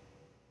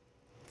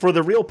for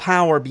the real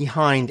power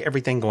behind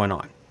everything going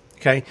on.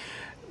 Okay,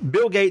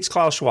 Bill Gates,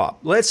 Klaus Schwab.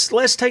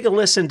 Let's take a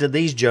listen to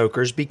these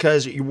jokers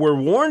because we're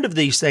warned of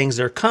these things.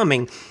 They're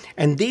coming,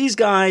 and these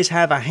guys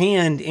have a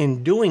hand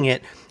in doing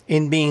it,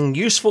 in being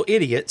useful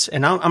idiots.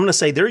 And I'm going to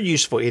say they're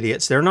useful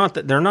idiots. They're not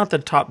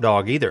the top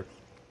dog either.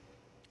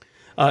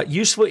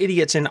 Useful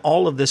idiots in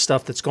all of this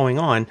stuff that's going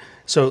on.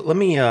 So let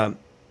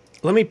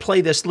me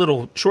play this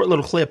short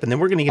little clip, and then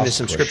we're going to get into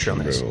some scripture on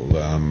this.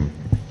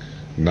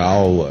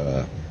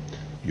 Now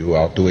you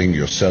are doing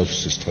yourself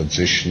this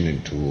transition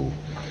into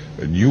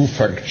a new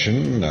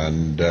function,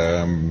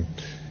 and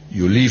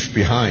you leave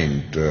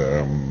behind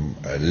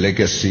a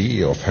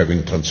legacy of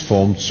having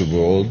transformed the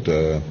world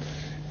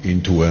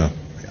into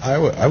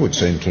I would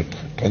say, into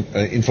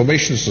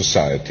information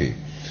society.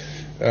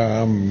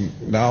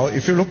 Now,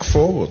 if you look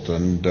forward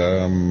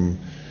and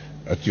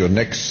at your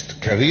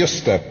next career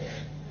step,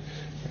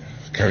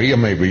 career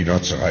may be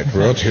not the right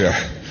word here,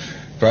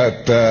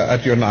 but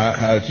at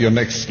your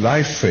next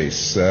life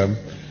phase,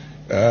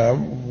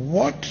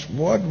 what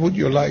would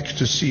you like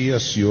to see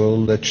as your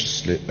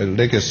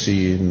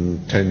legacy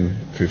in 10,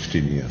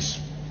 15 years?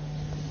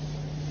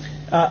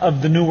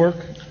 Of the new work?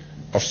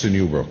 Of the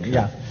new work,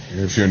 yeah.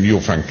 Of your new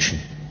function.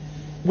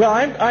 Well,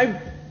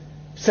 I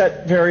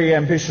set very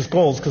ambitious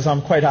goals because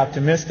I'm quite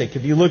optimistic.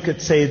 If you look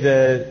at, say,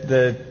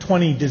 the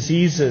 20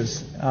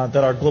 diseases that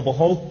our global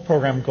health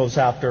program goes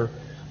after,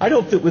 I'd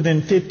hope that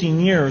within 15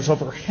 years,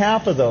 over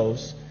half of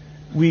those,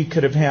 we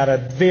could have had a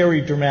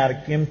very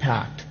dramatic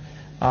impact.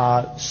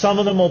 Some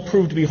of them will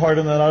prove to be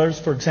harder than others.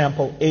 For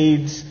example,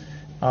 AIDS,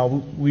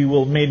 we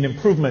will have made an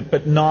improvement,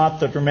 but not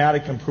the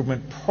dramatic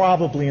improvement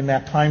probably in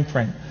that time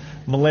frame.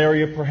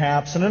 Malaria,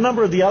 perhaps, and a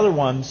number of the other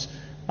ones,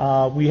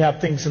 we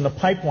have things in the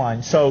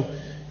pipeline. So,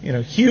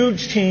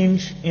 huge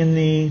change in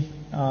the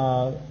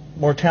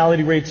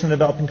mortality rates in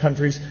developing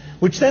countries,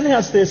 which then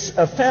has this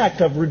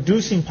effect of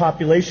reducing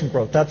population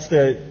growth. That's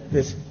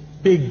this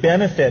big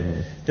benefit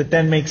that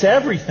then makes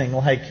everything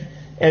like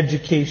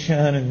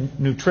education and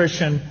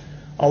nutrition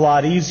a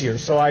lot easier.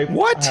 So I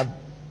have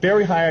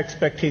very high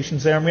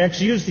expectations there. And we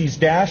actually use these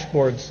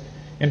dashboards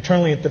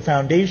internally at the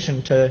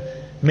foundation to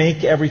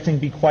make everything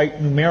be quite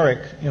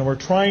numeric. We're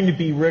trying to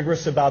be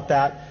rigorous about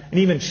that and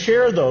even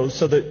share those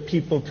so that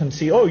people can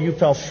see, oh, you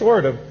fell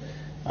short of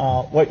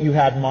what you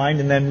had in mind,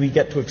 and then we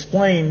get to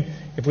explain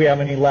if we have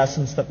any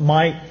lessons that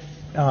might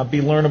be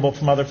learnable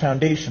from other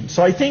foundations.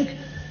 So I think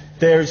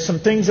There's some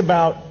things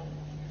about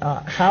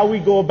how we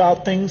go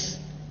about things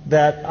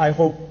that I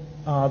hope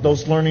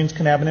those learnings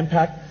can have an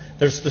impact.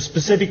 There's the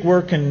specific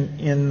work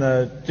in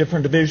the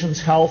different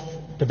divisions, health,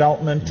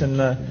 development, and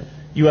the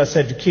U.S.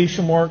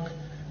 education work.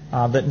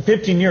 That in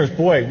 15 years,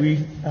 boy,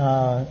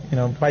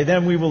 by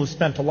then we will have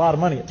spent a lot of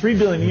money. $3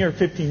 billion a year,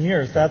 15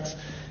 years, that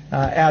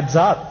adds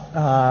up.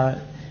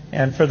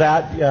 And for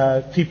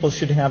that, people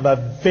should have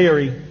a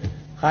very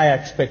high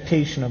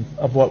expectation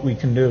of what we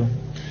can do.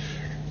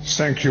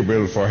 Thank you,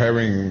 Bill, for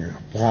having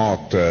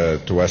brought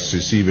to us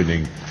this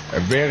evening a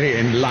very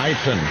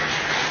enlightened,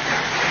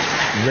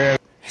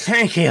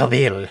 Thank you,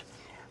 Bill,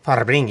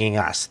 for bringing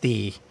us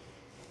the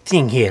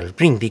thing here.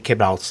 Bring the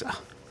Kebalsa.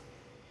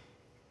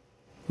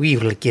 We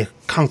will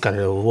conquer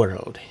the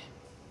world.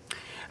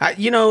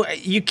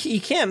 You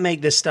can't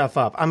make this stuff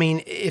up. I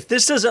mean, if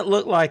this doesn't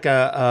look like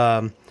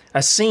a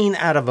scene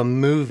out of a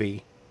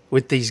movie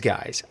with these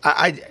guys,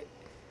 I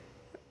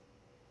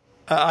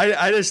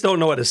just don't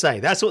know what to say.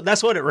 That's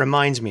what it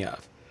reminds me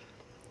of.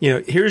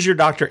 Here's your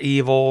Dr.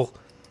 Evil,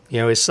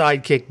 his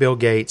sidekick Bill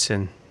Gates,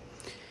 and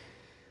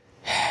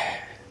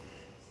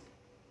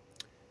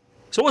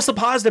so what's the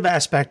positive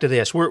aspect of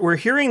this? We're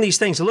hearing these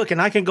things. Look,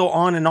 and I can go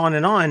on and on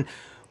and on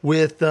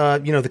with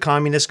the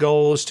communist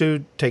goals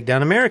to take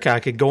down America. I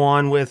could go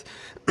on with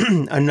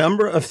a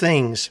number of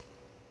things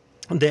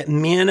that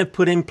men have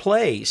put in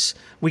place.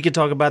 We could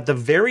talk about the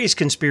various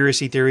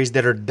conspiracy theories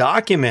that are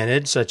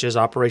documented, such as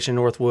Operation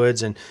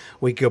Northwoods, and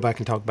we could go back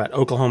and talk about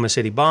Oklahoma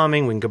City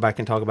bombing. We can go back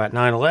and talk about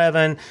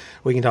 9/11.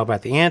 We can talk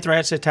about the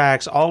anthrax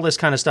attacks, all this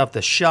kind of stuff,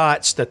 the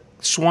shots, the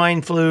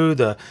swine flu,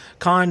 the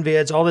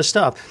convids, all this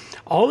stuff.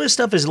 All this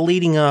stuff is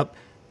leading up,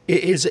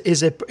 is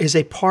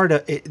a part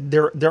of,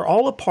 they're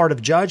all a part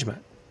of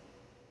judgment.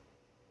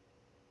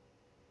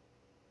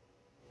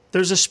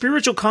 There's a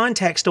spiritual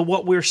context to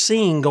what we're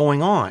seeing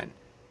going on.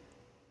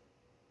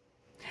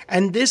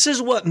 And this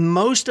is what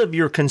most of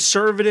your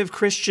conservative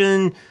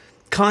Christian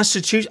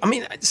constitution,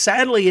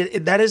 sadly,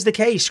 that is the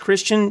case.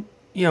 Christian,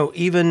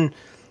 even,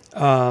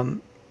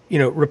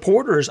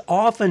 reporters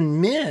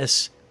often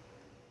miss,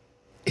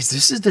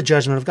 this is the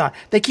judgment of God.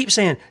 They keep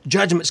saying,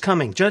 judgment's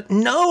coming.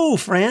 No,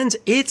 friends,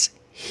 it's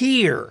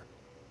here.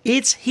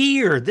 It's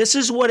here. This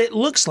is what it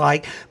looks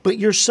like, but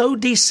you're so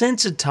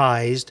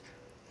desensitized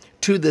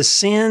to the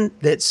sin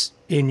that's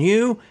in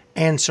you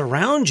and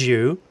surrounds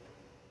you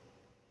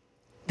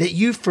that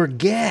you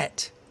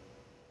forget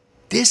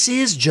this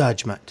is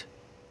judgment.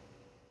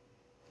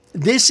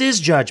 This is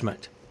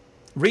judgment.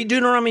 Read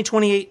Deuteronomy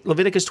 28,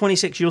 Leviticus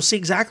 26. You'll see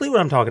exactly what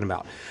I'm talking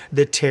about.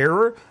 The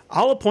terror,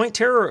 I'll appoint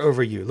terror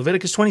over you.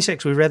 Leviticus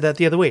 26, we read that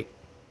the other week.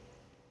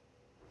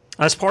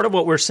 That's part of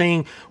what we're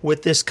seeing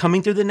with this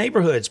coming through the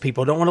neighborhoods.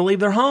 People don't want to leave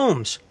their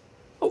homes.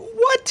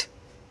 What?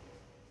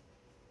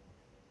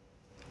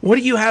 What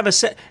do you have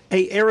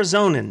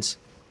Arizonans?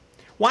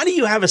 Why do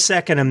you have a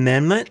Second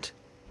Amendment?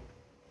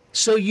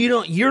 So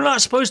you're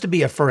not supposed to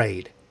be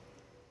afraid.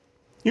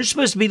 You're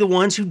supposed to be the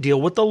ones who deal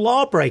with the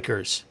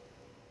lawbreakers.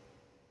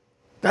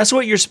 That's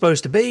what you're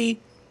supposed to be.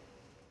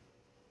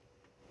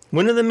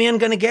 When are the men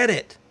going to get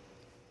it?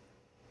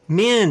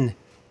 Men,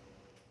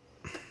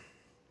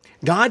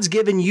 God's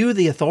given you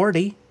the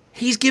authority.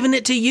 He's given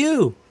it to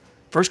you.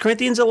 1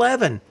 Corinthians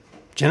 11,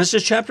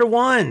 Genesis chapter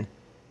 1,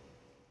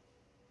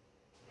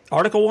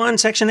 Article 1,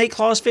 Section 8,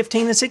 Clause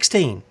 15 and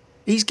 16.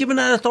 He's given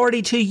that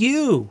authority to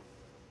you.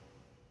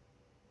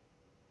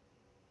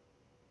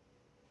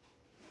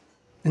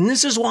 And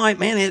this is why,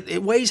 man,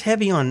 it weighs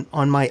heavy on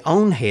my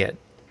own head.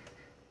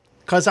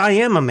 Because I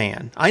am a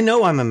man. I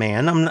know I'm a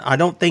man. I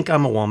don't think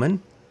I'm a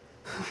woman.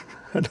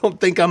 I don't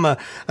think I'm a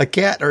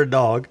cat or a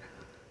dog.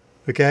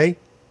 Okay?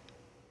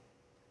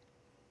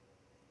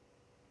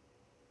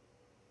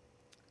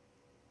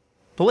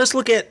 But let's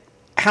look at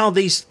how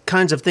these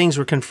kinds of things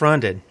were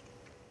confronted.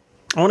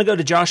 I want to go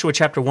to Joshua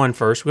chapter 1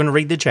 first. We're going to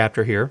read the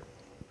chapter here.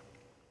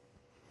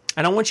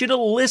 And I want you to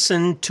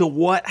listen to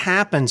what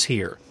happens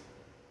here.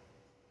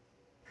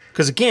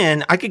 Because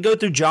again, I could go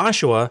through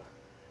Joshua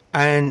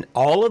and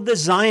all of the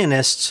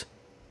Zionists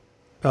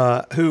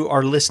who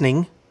are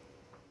listening,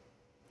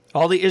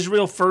 all the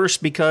Israel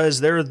first because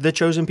they're the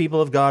chosen people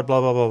of God,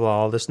 blah, blah, blah, blah,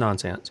 all this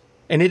nonsense.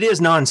 And it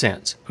is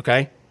nonsense,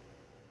 okay?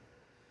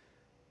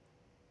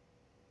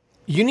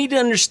 You need to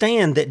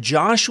understand that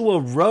Joshua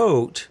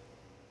wrote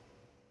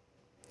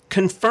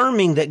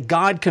confirming that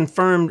God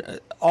confirmed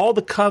all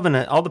the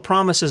covenant, all the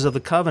promises of the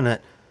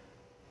covenant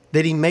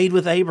that he made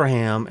with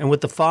Abraham and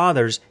with the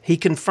fathers. He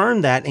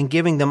confirmed that in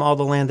giving them all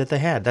the land that they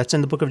had. That's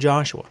in the book of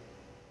Joshua.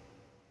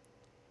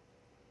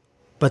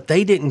 But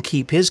they didn't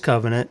keep his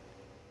covenant.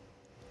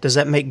 Does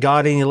that make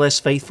God any less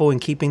faithful in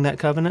keeping that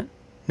covenant?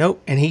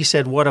 Nope. And he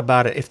said, what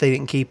about it if they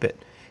didn't keep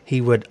it?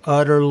 He would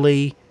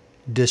utterly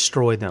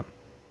destroy them.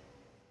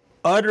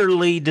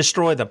 Utterly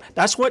destroy them.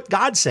 That's what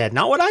God said,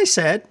 not what I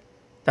said.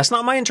 That's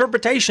not my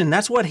interpretation.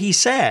 That's what he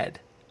said.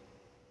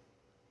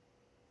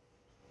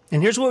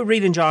 And here's what we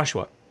read in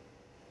Joshua.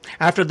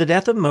 After the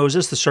death of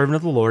Moses, the servant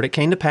of the Lord, it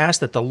came to pass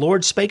that the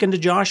Lord spake unto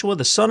Joshua,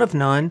 the son of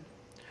Nun,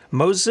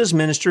 Moses'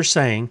 minister,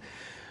 saying,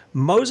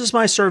 Moses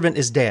my servant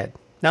is dead.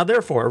 Now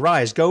therefore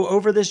arise, go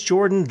over this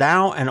Jordan,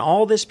 thou and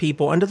all this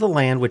people, unto the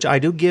land which I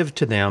do give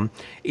to them,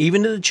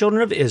 even to the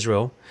children of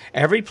Israel.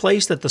 Every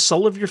place that the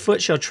sole of your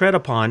foot shall tread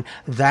upon,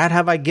 that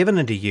have I given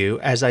unto you,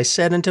 as I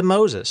said unto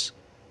Moses.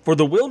 For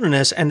the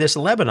wilderness and this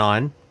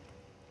Lebanon,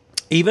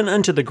 even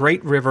unto the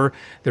great river,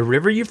 the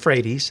river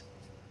Euphrates,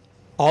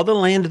 all the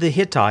land of the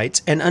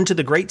Hittites, and unto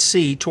the great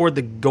sea toward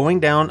the going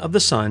down of the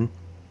sun,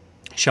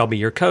 shall be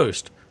your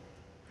coast.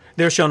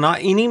 There shall not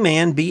any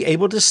man be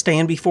able to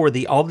stand before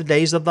thee all the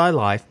days of thy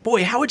life.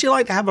 Boy, how would you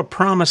like to have a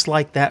promise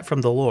like that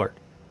from the Lord?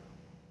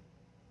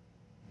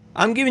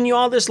 I'm giving you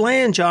all this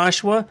land,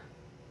 Joshua.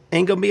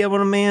 Ain't gonna be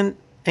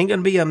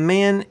a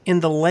man in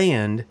the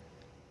land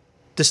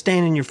to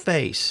stand in your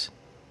face.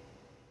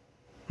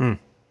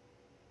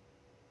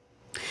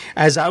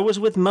 As I was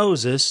with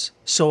Moses,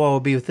 so I will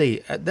be with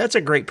thee. That's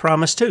a great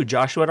promise too.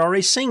 Joshua had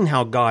already seen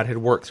how God had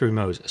worked through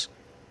Moses.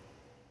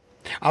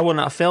 I will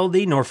not fail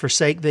thee nor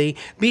forsake thee.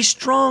 Be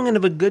strong and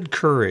of a good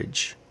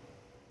courage.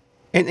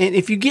 And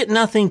if you get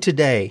nothing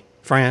today,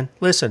 friend,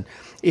 listen,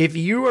 if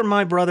you are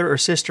my brother or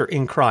sister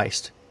in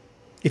Christ,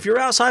 if you're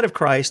outside of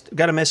Christ, I've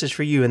got a message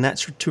for you, and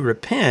that's to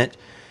repent,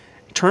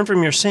 turn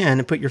from your sin,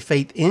 and put your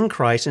faith in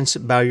Christ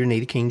and bow your knee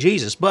to King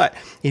Jesus. But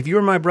if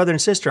you're my brother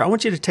and sister, I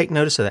want you to take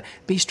notice of that.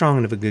 Be strong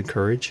and of a good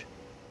courage.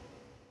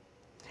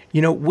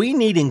 You know, we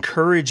need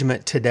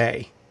encouragement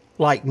today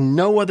like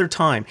no other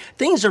time.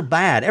 Things are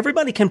bad.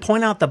 Everybody can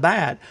point out the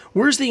bad.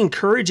 Where's the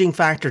encouraging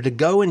factor to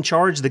go and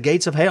charge the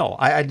gates of hell?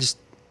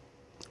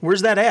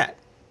 Where's that at?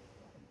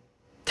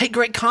 Take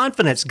great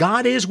confidence.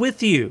 God is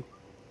with you.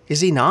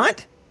 Is he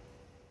not?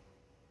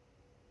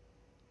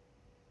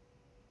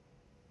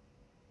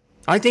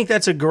 I think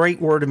that's a great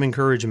word of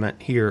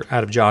encouragement here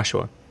out of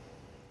Joshua.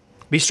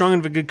 Be strong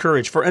and of a good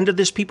courage, for unto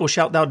this people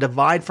shalt thou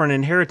divide for an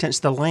inheritance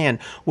the land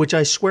which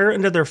I swear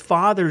unto their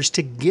fathers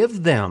to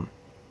give them.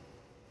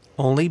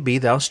 Only be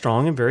thou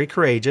strong and very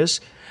courageous,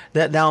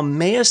 that thou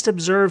mayest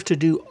observe to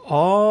do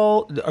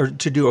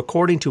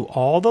according to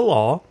all the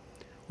law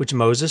which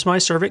Moses my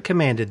servant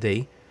commanded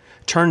thee.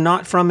 Turn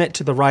not from it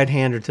to the right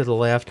hand or to the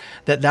left,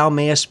 that thou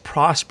mayest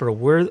prosper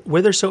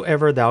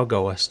whithersoever thou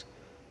goest.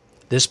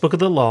 This book of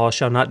the law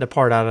shall not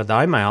depart out of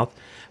thy mouth,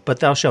 but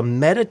thou shalt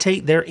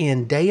meditate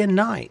therein day and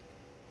night,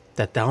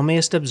 that thou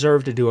mayest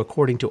observe to do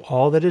according to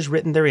all that is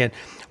written therein.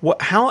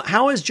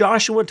 How is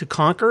Joshua to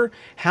conquer?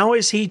 How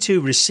is he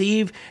to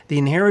receive the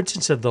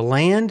inheritance of the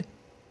land?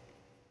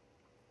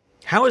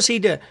 How is he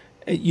to,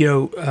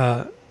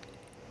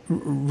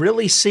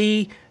 really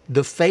see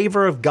the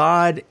favor of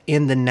God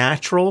in the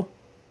natural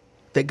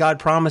that God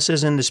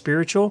promises in the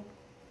spiritual?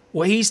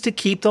 Well, he's to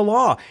keep the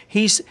law.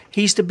 He's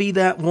to be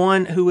that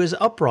one who is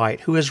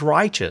upright, who is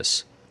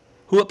righteous,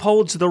 who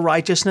upholds the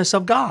righteousness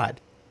of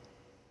God.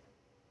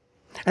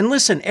 And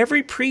listen,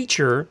 every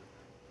preacher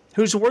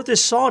who's worth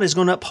his salt is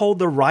going to uphold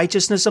the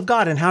righteousness of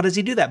God. And how does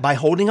he do that? By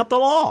holding up the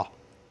law.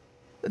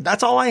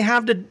 That's all I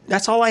have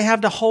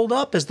to hold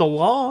up is the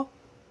law.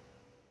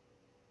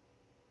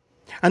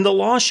 And the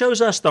law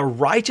shows us the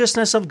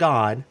righteousness of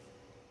God.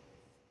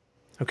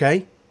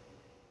 Okay?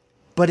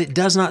 But it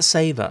does not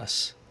save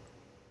us.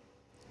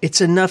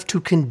 It's enough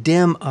to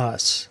condemn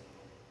us.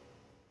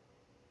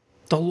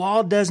 The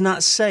law does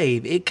not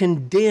save, it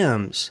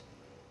condemns.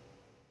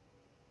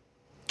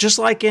 Just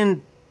like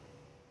in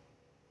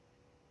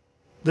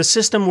the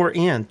system we're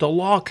in, the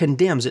law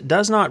condemns. It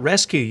does not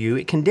rescue you,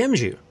 it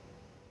condemns you.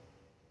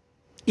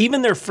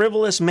 Even their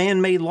frivolous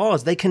man-made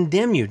laws, they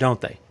condemn you, don't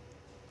they?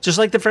 Just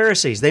like the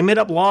Pharisees, they made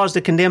up laws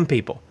to condemn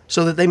people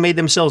so that they made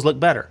themselves look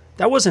better.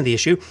 That wasn't the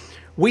issue.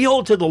 We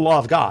hold to the law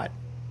of God.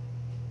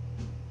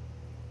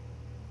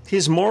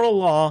 His moral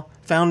law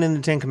found in the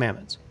Ten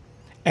Commandments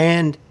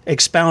and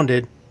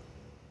expounded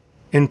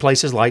in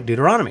places like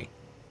Deuteronomy.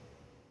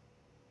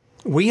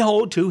 We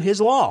hold to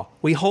his law.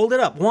 We hold it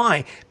up.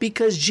 Why?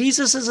 Because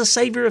Jesus is a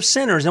savior of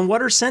sinners. And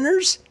what are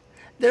sinners?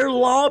 They're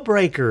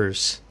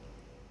lawbreakers.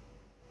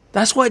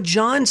 That's what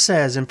John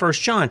says in 1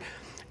 John.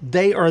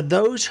 They are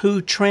those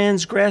who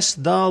transgress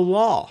the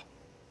law.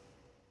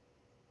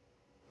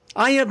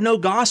 I have no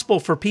gospel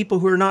for people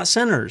who are not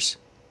sinners,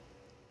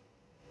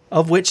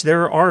 of which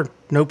there are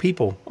no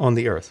people on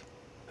the earth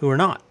who are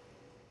not.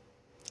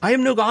 I have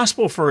no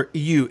gospel for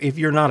you if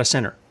you're not a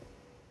sinner.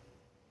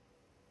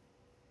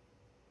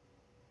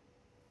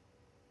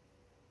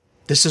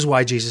 This is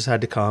why Jesus had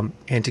to come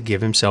and to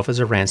give himself as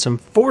a ransom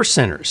for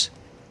sinners.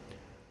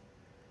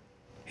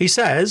 He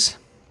says,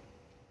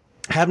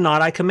 have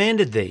not I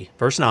commanded thee?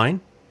 Verse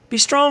 9, be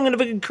strong and of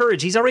a good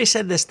courage. He's already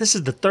said this. This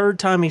is the third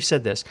time he's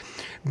said this.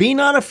 Be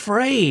not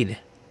afraid.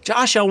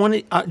 Joshua,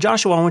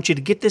 I want you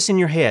to get this in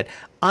your head.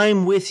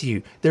 I'm with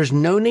you. There's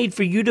no need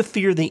for you to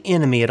fear the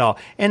enemy at all.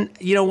 And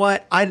you know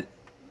what?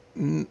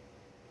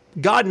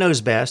 God knows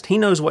best. He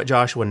knows what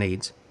Joshua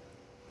needs.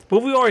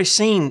 But we've already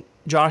seen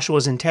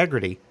Joshua's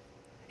integrity.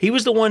 He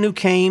was the one who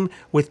came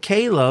with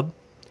Caleb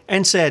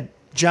and said,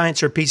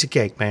 giants are a piece of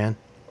cake, man.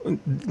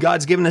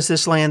 God's given us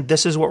this land.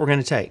 This is what we're going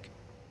to take.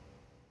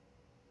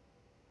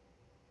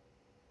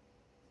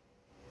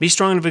 Be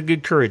strong and of a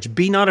good courage.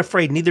 Be not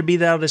afraid, neither be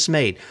thou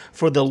dismayed.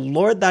 For the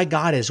Lord thy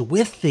God is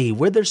with thee,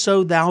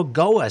 whitherso thou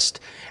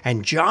goest.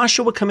 And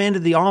Joshua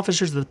commanded the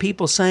officers of the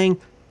people, saying,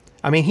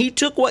 he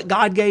took what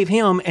God gave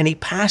him and he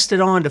passed it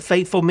on to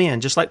faithful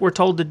men, just like we're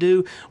told to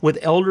do with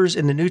elders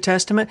in the New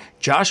Testament.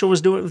 Joshua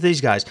was doing it with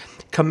these guys,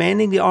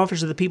 commanding the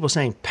officers of the people,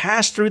 saying,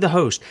 pass through the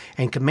host,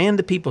 and command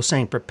the people,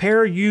 saying,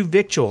 prepare you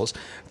victuals,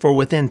 for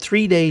within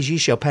 3 days ye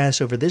shall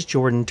pass over this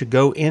Jordan to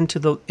go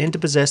into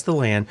possess the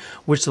land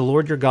which the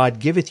Lord your God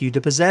giveth you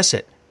to possess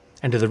it.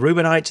 And to the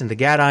Reubenites and the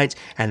Gadites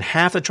and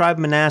half the tribe of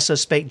Manasseh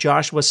spake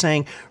Joshua,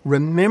 saying,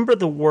 remember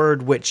the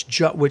word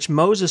which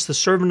Moses the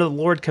servant of the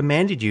Lord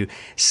commanded you,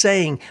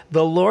 saying,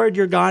 the Lord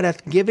your God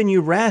hath given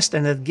you rest,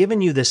 and hath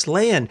given you this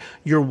land.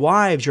 Your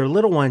wives, your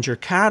little ones, your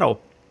cattle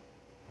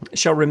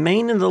shall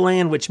remain in the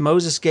land which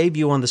Moses gave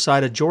you on the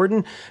side of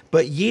Jordan,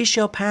 but ye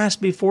shall pass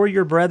before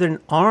your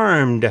brethren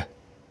armed.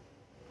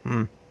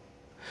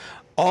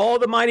 All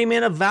the mighty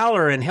men of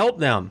valor, and help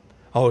them.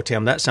 Oh,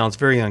 Tim, that sounds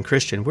very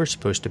unchristian. We're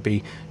supposed to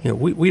be,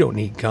 we don't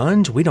need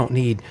guns. We don't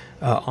need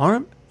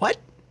arm. What?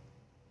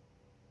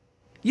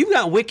 You've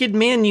got wicked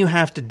men you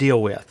have to deal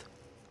with.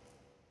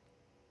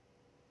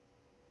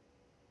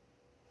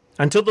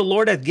 Until the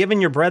Lord hath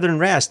given your brethren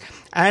rest,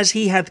 as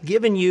he hath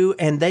given you,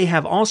 and they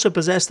have also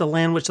possessed the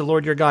land which the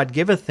Lord your God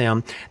giveth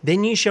them,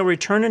 then ye shall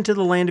return into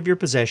the land of your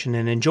possession,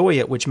 and enjoy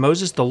it, which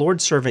Moses the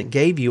Lord's servant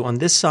gave you on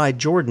this side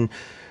Jordan,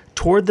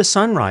 toward the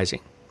sun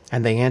rising.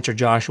 And they answered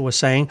Joshua,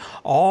 saying,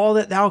 all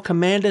that thou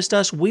commandest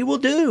us we will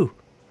do,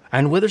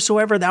 and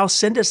whithersoever thou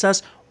sendest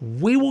us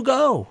we will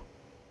go.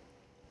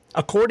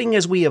 According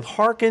as we have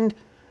hearkened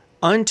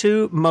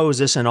unto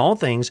Moses in all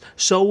things,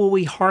 so will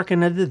we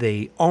hearken unto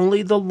thee.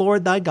 Only the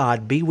Lord thy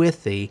God be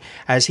with thee,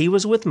 as he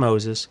was with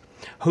Moses.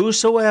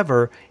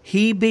 Whosoever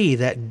he be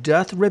that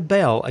doth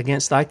rebel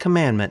against thy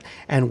commandment,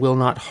 and will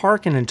not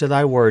hearken unto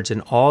thy words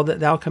in all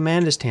that thou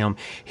commandest him,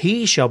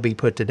 he shall be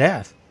put to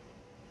death.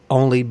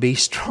 Only be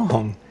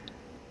strong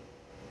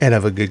and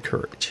of a good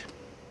courage.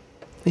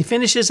 He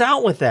finishes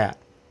out with that.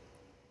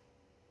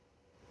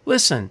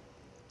 Listen,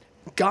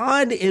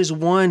 God is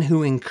one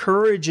who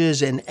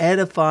encourages and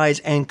edifies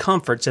and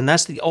comforts, and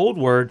that's the old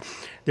word.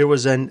 There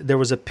was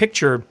a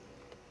picture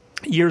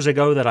years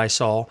ago that I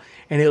saw,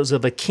 and it was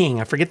of a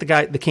king. I forget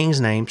the king's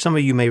name. Some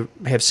of you may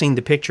have seen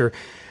the picture,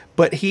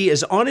 but he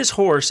is on his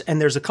horse, and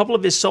there's a couple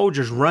of his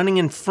soldiers running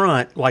in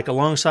front, like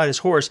alongside his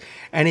horse,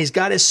 and he's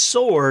got his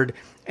sword,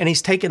 and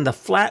he's taking the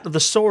flat of the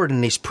sword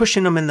and he's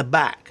pushing them in the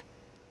back.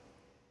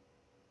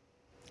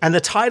 And the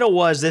title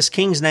was, this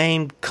king's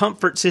name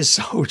comforts his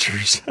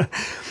soldiers.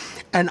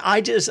 And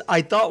I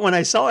thought when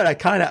I saw it, I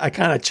kind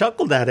of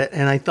chuckled at it,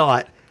 and I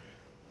thought,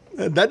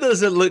 that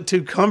doesn't look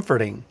too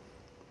comforting.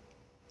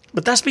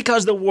 But that's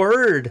because the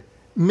word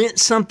meant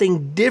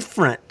something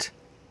different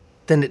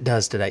than it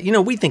does today.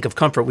 We think of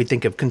comfort, we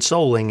think of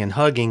consoling and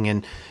hugging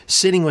and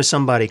sitting with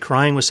somebody,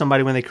 crying with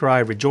somebody when they cry,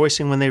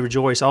 rejoicing when they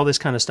rejoice, all this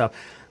kind of stuff.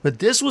 But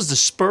this was to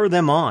spur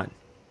them on.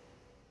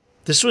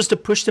 This was to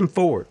push them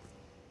forward.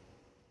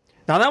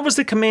 Now that was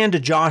the command to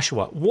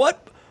Joshua.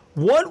 What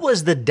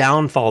was the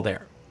downfall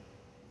there?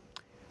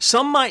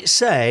 Some might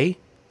say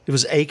it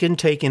was Achan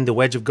taking the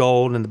wedge of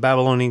gold and the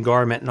Babylonian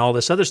garment and all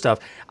this other stuff.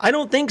 I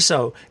don't think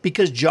so,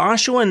 because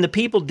Joshua and the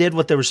people did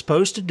what they were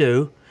supposed to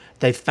do.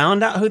 They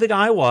found out who the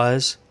guy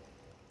was,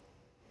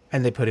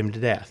 and they put him to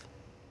death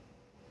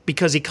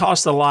because he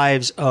cost the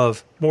lives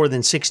of more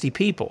than 60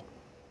 people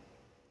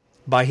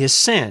by his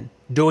sin,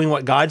 doing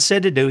what God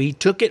said to do. He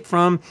took it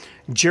from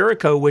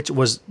Jericho, which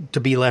was to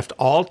be left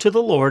all to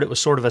the Lord. It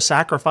was sort of a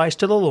sacrifice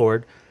to the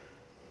Lord.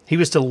 He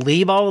was to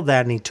leave all of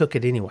that, and he took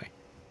it anyway.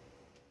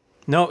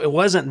 No, it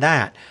wasn't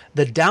that.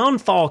 The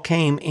downfall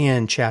came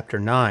in chapter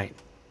 9.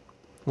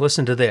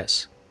 Listen to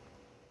this.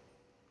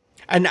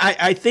 And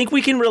I think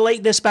we can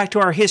relate this back to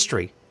our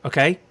history,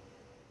 okay?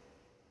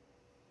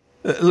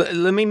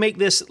 Let me make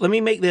this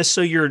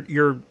so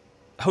you're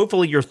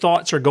hopefully your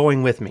thoughts are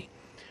going with me.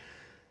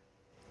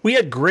 We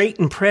had great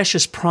and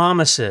precious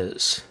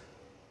promises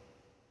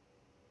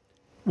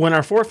when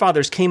our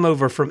forefathers came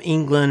over from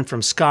England,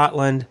 from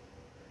Scotland,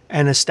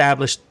 and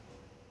established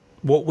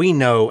what we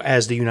know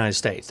as the United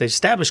States. They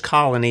established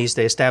colonies,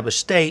 they established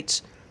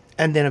states,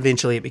 and then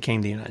eventually it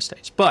became the United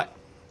States. But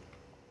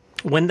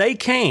when they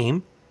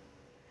came,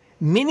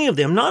 many of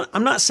them,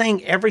 I'm not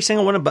saying every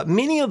single one of them, but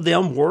many of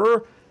them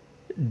were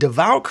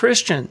devout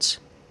Christians.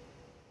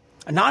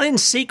 Not in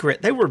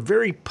secret. They were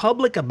very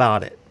public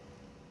about it.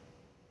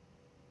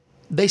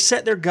 They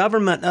set their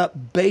government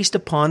up based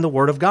upon the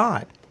Word of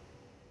God.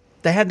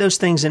 They had those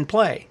things in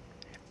play.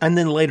 And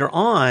then later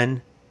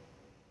on,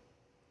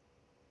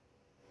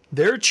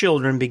 their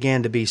children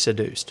began to be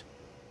seduced.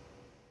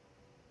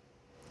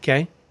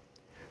 Okay?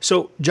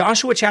 So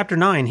Joshua chapter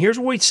 9, here's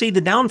where we see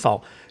the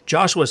downfall.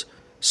 Joshua's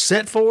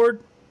set forward,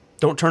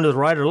 don't turn to the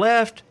right or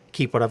left,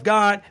 keep what I've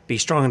got, be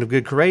strong and of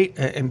good courage,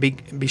 and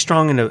be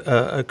strong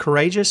and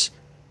courageous.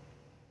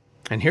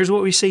 And here's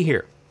what we see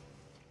here.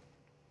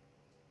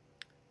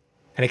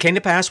 And it came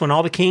to pass when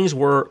all the kings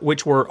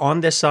which were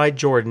on this side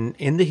Jordan,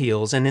 in the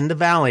hills and in the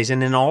valleys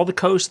and in all the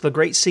coasts of the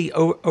great sea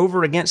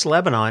over against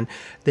Lebanon,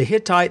 the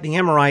Hittite, the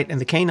Amorite, and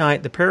the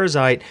Canaanite, the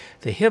Perizzite,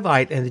 the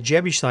Hivite, and the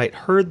Jebusite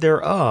heard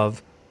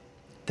thereof,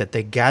 that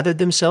they gathered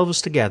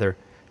themselves together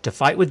to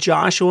fight with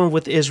Joshua and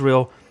with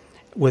Israel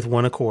with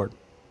one accord.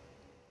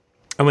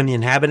 And when the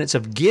inhabitants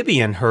of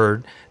Gibeon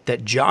heard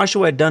that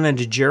Joshua had done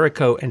unto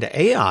Jericho and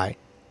to Ai,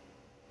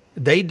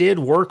 they did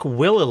work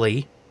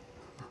willily,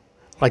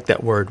 like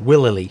that word,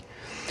 willily,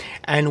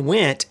 and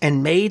went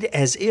and made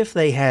as if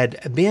they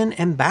had been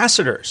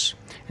ambassadors,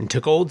 and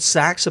took old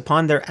sacks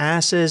upon their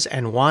asses,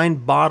 and wine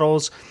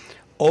bottles,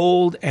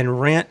 old and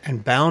rent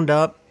and bound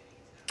up,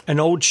 and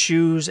old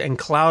shoes and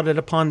clouded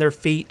upon their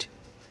feet,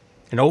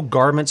 and old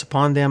garments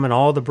upon them, and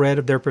all the bread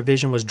of their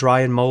provision was dry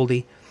and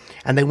moldy.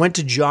 And they went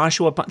to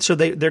Joshua. So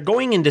they're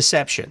going in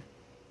deception.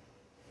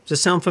 Does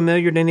this sound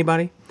familiar to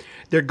anybody?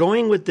 They're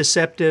going with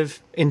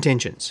deceptive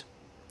intentions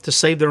to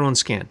save their own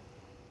skin.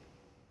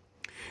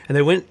 And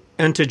they went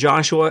unto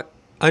Joshua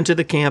unto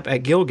the camp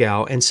at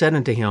Gilgal, and said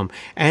unto him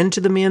and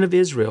to the men of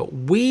Israel,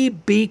 We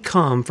be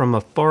come from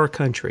a far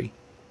country.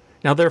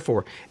 Now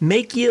therefore,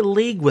 make ye a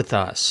league with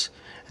us.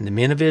 And the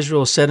men of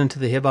Israel said unto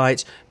the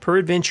Hivites,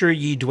 Peradventure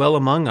ye dwell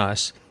among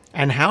us,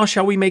 and how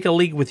shall we make a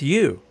league with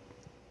you?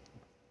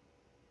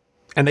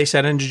 And they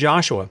said unto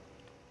Joshua,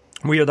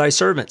 We are thy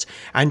servants.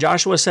 And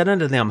Joshua said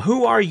unto them,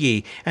 Who are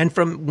ye, and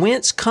from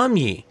whence come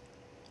ye?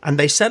 And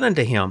they said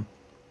unto him,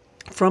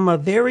 From a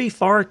very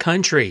far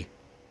country.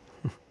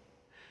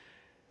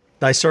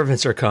 Thy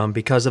servants are come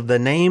because of the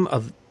name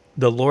of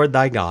the Lord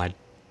thy God.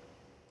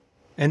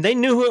 And they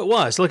knew who it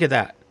was. Look at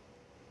that.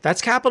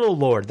 That's capital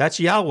Lord. That's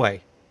Yahweh.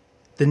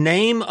 The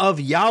name of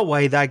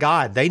Yahweh thy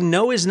God. They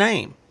know his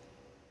name.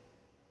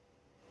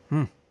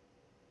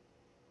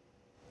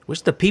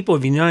 Wish the people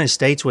of the United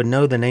States would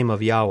know the name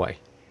of Yahweh.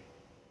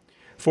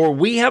 For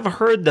we have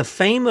heard the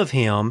fame of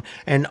him,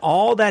 and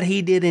all that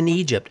he did in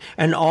Egypt,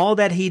 and all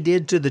that he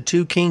did to the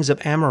 2 kings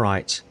of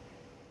Amorites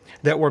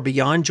that were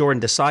beyond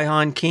Jordan, to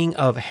Sihon king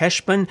of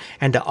Heshbon,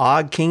 and to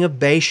Og king of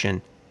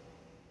Bashan,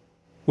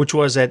 which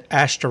was at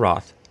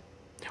Ashtaroth.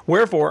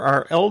 Wherefore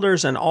our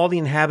elders and all the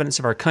inhabitants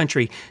of our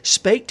country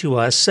spake to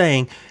us,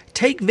 saying,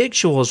 Take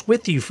victuals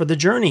with you for the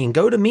journey, and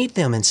go to meet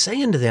them, and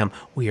say unto them,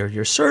 We are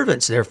your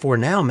servants, therefore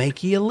now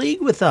make ye a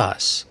league with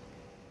us.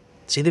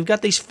 See, they've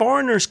got these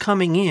foreigners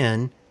coming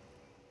in,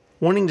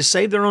 wanting to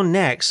save their own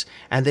necks,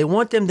 and they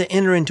want them to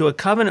enter into a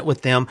covenant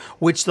with them,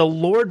 which the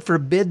Lord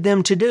forbid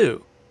them to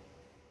do.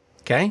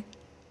 Okay?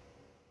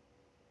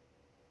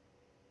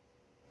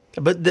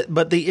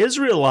 But the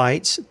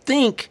Israelites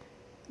think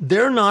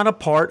they're not a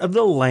part of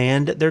the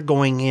land that they're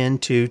going in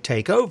to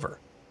take over.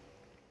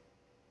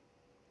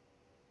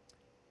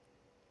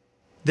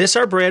 This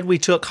our bread we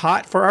took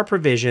hot for our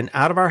provision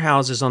out of our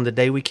houses on the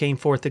day we came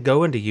forth to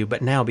go unto you,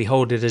 but now,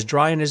 behold, it is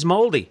dry and is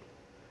moldy.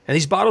 And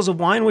these bottles of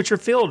wine which are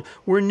filled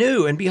were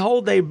new, and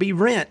behold, they be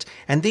rent.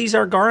 And these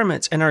our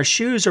garments, and our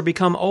shoes are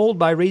become old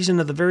by reason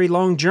of the very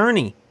long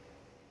journey.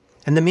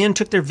 And the men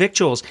took their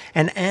victuals,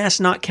 and asked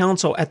not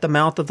counsel at the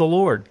mouth of the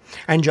Lord.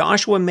 And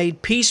Joshua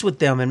made peace with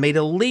them, and made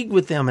a league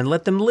with them, and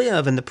let them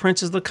live. And the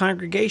princes of the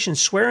congregation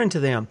sware unto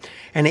them.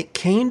 And it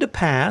came to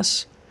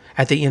pass,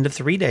 at the end of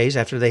 3 days,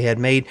 after they had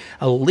made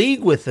a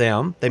league with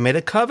them, they made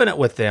a covenant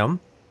with them,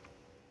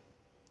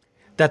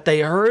 that they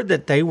heard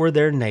that they were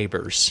their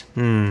neighbors.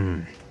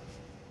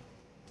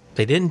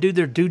 They didn't do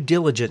their due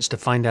diligence to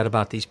find out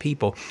about these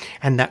people,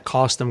 and that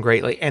cost them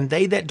greatly. And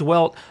they that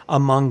dwelt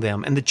among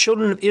them. And the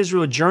children of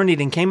Israel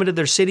journeyed and came into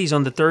their cities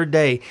on the 3rd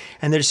day,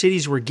 and their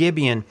cities were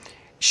Gibeon,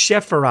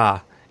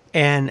 Shephirah,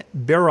 and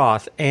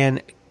Beroth,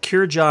 and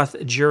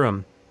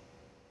Kirjath-jearim.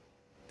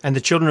 And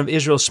the children of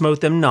Israel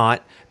smote them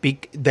not.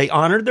 They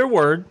honored their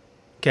word,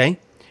 okay,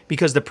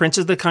 because the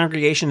princes of the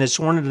congregation had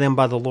sworn unto them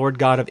by the Lord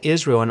God of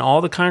Israel. And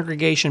all the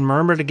congregation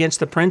murmured against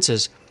the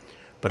princes.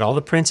 But all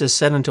the princes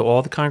said unto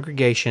all the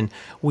congregation,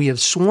 We have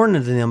sworn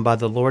unto them by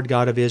the Lord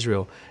God of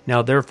Israel.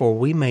 Now therefore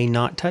we may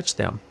not touch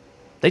them.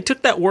 They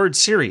took that word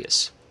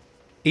serious.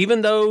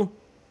 Even though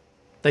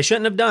they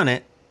shouldn't have done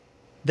it,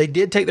 they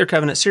did take their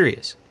covenant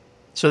serious.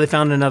 So they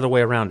found another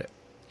way around it.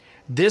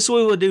 This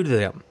we will do to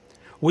them.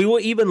 We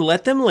will even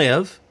let them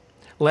live,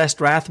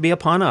 lest wrath be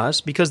upon us,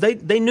 because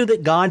they knew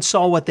that God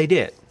saw what they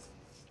did,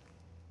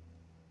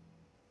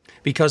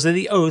 because of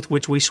the oath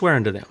which we swear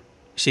unto them.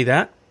 See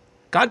that?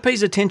 God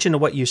pays attention to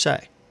what you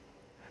say.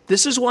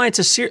 This is why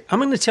I'm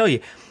going to tell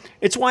you,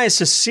 it's why it's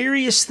a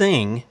serious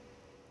thing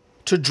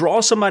to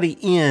draw somebody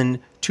in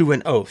to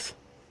an oath.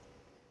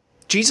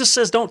 Jesus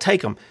says don't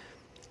take them.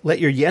 Let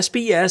your yes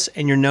be yes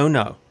and your no,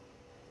 no.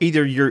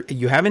 Either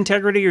you have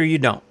integrity or you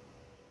don't.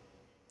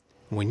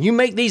 When you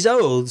make these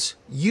oaths,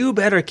 you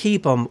better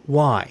keep them.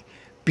 Why?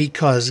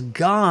 Because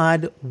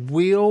God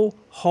will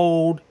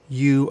hold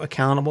you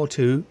accountable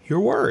to your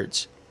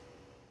words.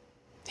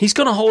 He's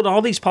going to hold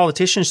all these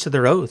politicians to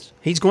their oaths.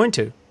 He's going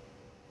to,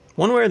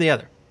 one way or the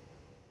other.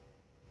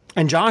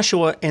 And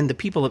Joshua and the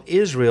people of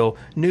Israel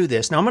knew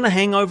this. Now, I'm going to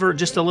hang over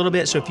just a little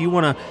bit, so if you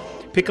want to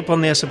pick up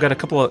on this. I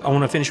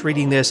want to finish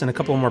reading this and a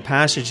couple of more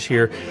passages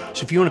here.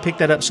 So if you want to pick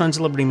that up,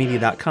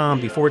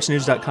 sonsoflibertymedia.com,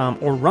 beforeitsnews.com,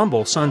 or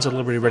Rumble, Sons of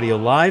Liberty Radio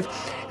Live.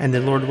 And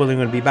then, Lord willing, I'm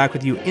going to be back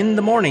with you in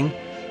the morning,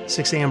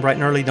 6 a.m. bright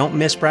and early. Don't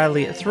miss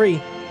Bradley at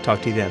 3.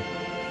 Talk to you then.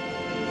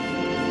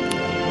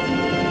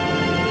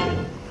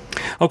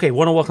 Okay,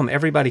 want to welcome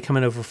everybody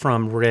coming over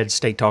from Red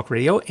State Talk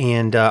Radio,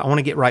 and I want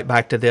to get right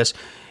back to this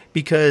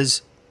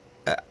because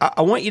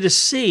I want you to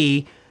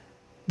see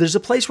there's a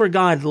place where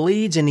God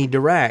leads and He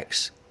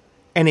directs,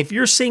 and if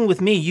you're seeing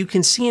with me, you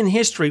can see in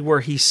history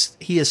where He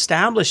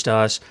established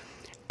us,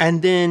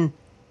 and then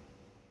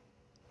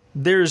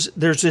there's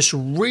this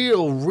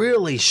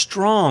really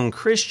strong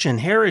Christian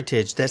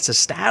heritage that's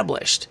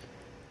established,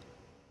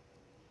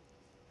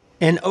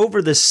 and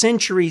over the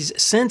centuries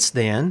since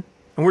then,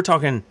 and we're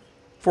talking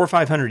 400 or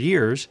 500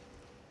 years,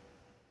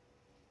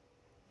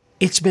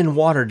 it's been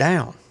watered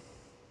down.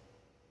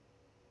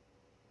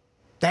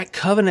 That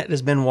covenant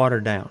has been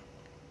watered down.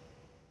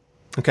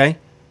 Okay?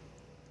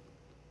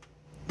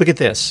 Look at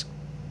this.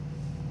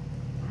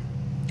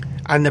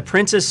 And the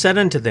princes said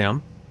unto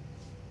them,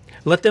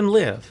 let them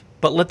live,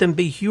 but let them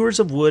be hewers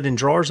of wood and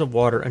drawers of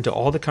water unto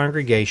all the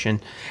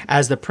congregation,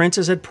 as the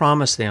princes had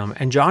promised them.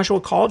 And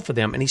Joshua called for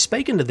them, and he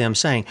spake unto them,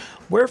 saying,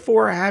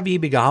 wherefore have ye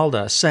beguiled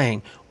us,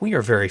 saying, we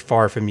are very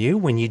far from you,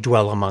 when ye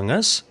dwell among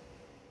us?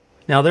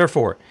 Now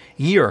therefore,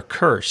 ye are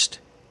cursed,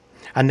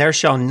 and there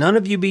shall none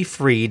of you be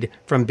freed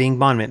from being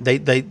bondmen.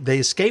 They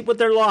escaped with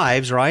their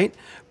lives, right?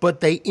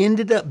 But they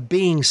ended up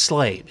being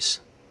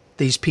slaves,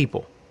 these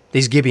people,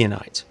 these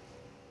Gibeonites.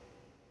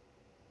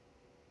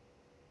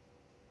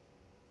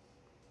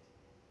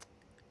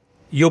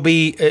 None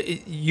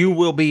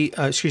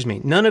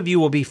of you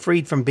will be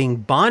freed from being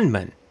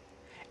bondmen,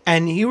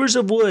 and hewers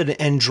of wood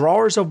and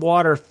drawers of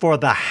water for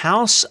the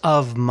house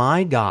of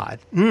my God.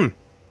 You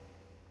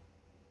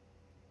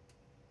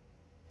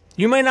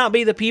may not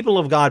be the people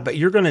of God, but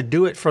you're going to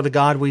do it for the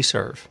God we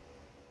serve.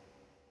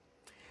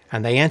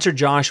 And they answered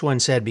Joshua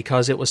and said,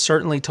 because it was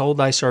certainly told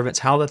thy servants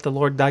how that the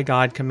Lord thy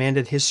God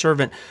commanded his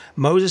servant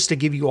Moses to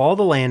give you all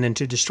the land and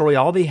to destroy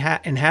all the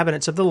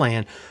inhabitants of the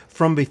land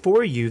from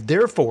before you,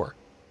 therefore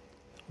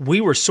we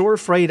were sore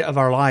afraid of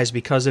our lives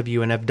because of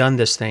you, and have done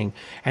this thing.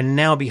 And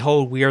now,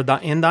 behold, we are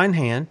in thine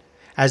hand,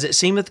 as it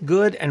seemeth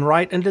good and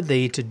right unto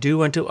thee to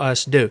do unto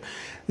us do.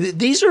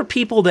 These are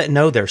people that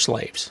know they're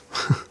slaves.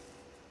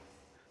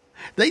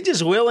 They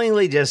just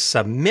willingly just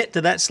submit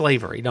to that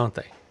slavery, don't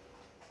they?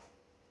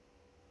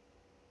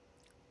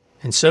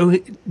 And so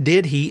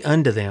did he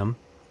unto them,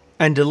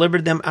 and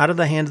delivered them out of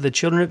the hand of the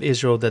children of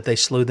Israel, that they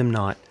slew them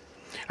not.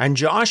 And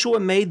Joshua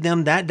made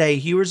them that day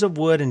hewers of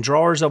wood and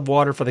drawers of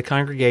water for the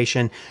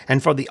congregation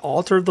and for the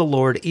altar of the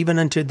Lord, even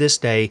unto this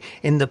day,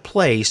 in the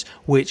place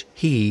which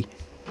he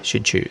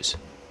should choose.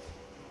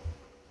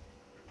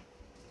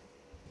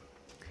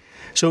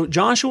 So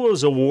Joshua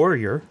was a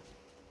warrior.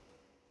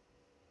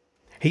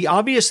 He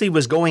obviously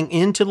was going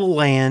into the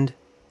land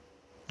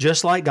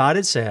just like God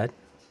had said.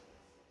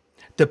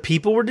 The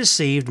people were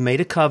deceived,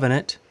 made a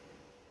covenant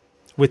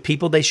with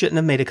people they shouldn't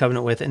have made a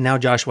covenant with, and now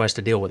Joshua has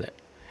to deal with it.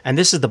 And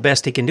this is the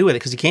best he can do with it,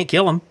 because he can't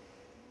kill them.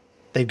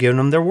 They've given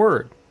him their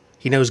word.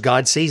 He knows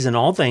God sees in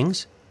all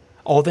things.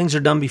 All things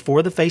are done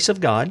before the face of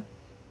God.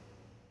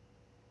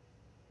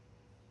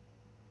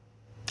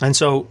 And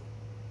so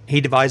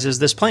he devises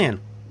this plan.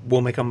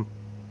 We'll make them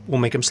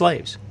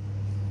slaves.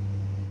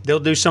 They'll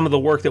do some of the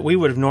work that we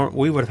would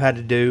have had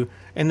to do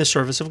in the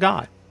service of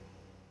God.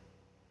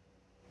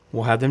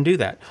 We'll have them do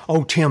that.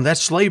 Oh, Tim,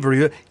 that's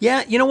slavery.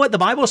 Yeah, you know what? The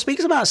Bible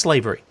speaks about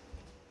slavery.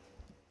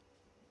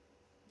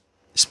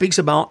 Speaks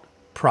about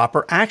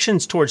proper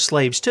actions towards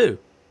slaves too,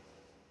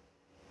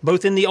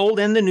 both in the Old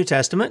and the New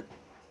Testament.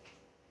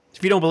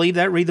 If you don't believe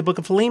that, read the book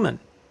of Philemon.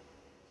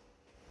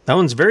 That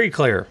one's very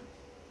clear.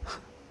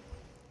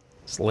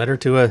 It's a letter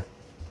to a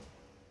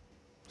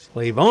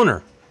slave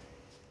owner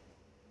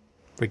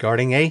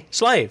regarding a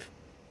slave.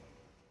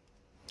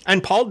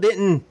 And Paul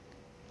didn't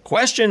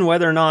question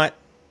whether or not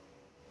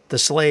the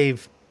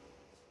slave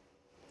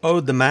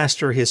owed the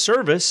master his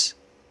service,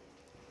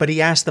 but he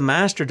asked the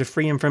master to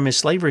free him from his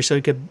slavery so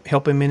he could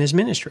help him in his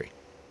ministry.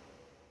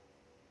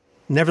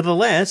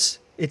 Nevertheless,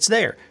 it's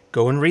there.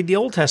 Go and read the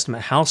Old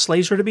Testament, how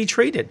slaves were to be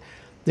treated.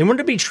 They weren't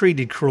to be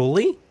treated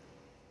cruelly.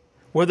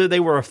 Whether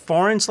they were a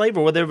foreign slave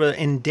or whether they were an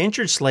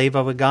indentured slave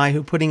of a guy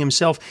who putting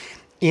himself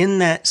in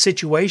that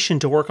situation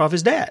to work off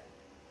his debt.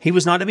 He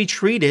was not to be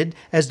treated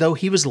as though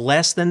he was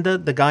less than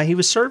the guy he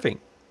was serving.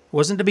 It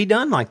wasn't to be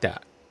done like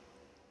that.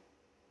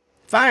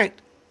 In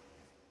fact,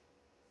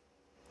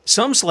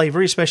 some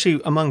slavery, especially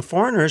among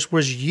foreigners,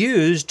 was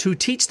used to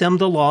teach them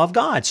the law of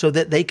God so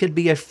that they could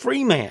be a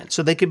free man,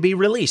 so they could be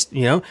released.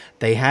 You know,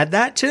 they had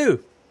that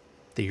too.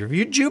 The year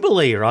of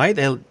Jubilee, right?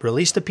 They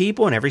released the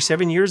people, and every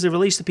 7 years they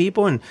released the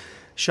people and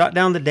shut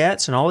down the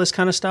debts and all this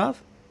kind of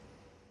stuff.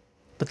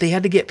 But they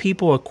had to get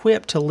people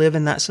equipped to live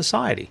in that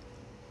society.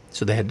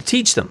 So they had to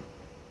teach them.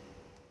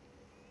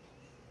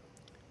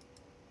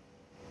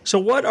 So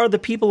what are the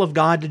people of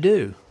God to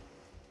do?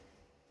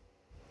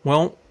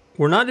 Well,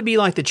 we're not to be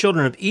like the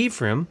children of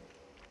Ephraim,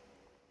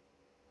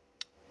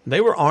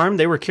 They were armed,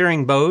 they were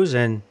carrying bows,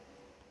 and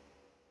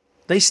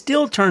they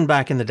still turned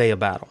back in the day of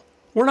battle.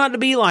 We're not to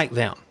be like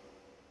them.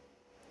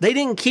 They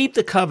didn't keep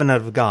the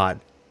covenant of God.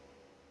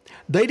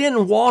 They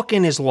didn't walk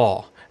in his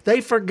law.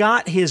 They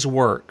forgot his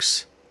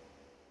works.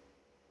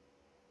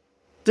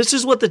 This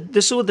is what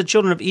the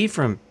children of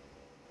Ephraim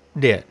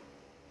did.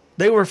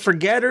 They were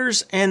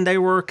forgetters and they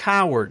were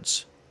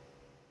cowards.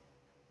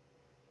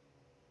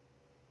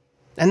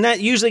 And that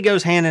usually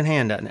goes hand in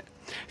hand, doesn't it?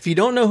 If you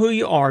don't know who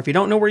you are, if you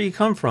don't know where you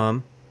come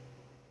from,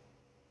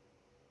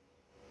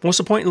 what's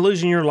the point in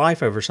losing your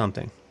life over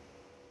something?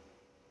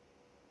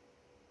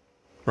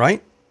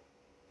 Right?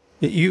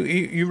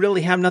 You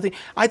really have nothing.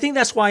 I think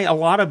that's why a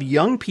lot of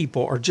young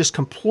people are just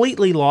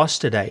completely lost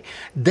today.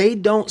 They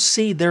don't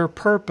see their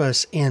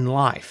purpose in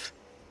life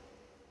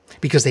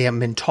because they haven't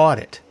been taught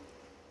it.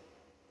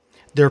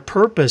 Their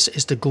purpose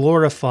is to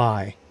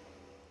glorify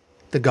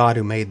the God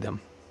who made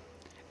them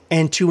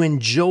and to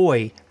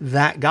enjoy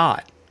that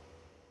God.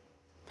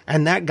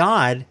 And that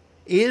God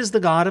is the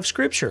God of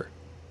Scripture.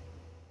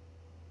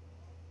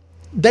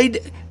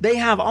 They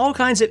have all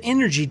kinds of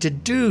energy to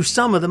do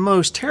some of the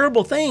most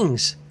terrible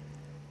things.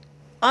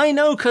 I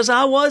know because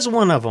I was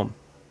one of them.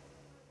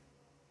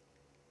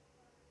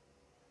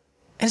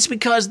 And it's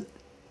because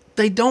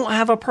they don't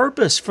have a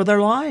purpose for their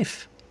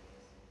life.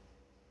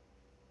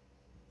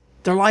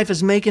 Their life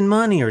is making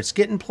money, or it's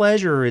getting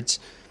pleasure, or it's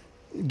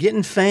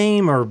getting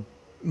fame or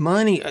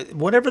money,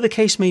 whatever the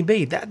case may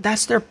be.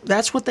 That's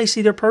what they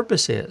see their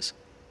purpose is.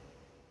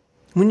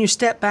 When you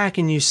step back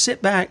and you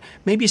sit back,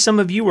 maybe some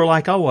of you were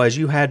like I was.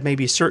 You had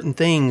maybe certain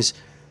things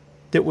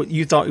that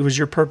you thought was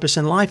your purpose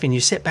in life, and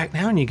you sit back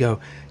now and you go,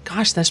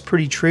 gosh, that's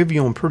pretty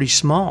trivial and pretty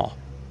small.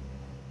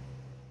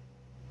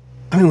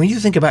 I mean, when you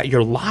think about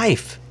your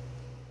life,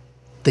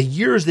 the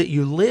years that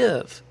you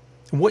live,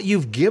 what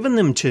you've given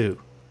them to,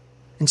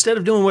 instead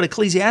of doing what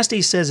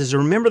Ecclesiastes says is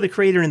remember the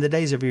Creator in the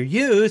days of your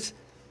youth,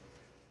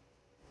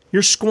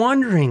 you're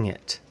squandering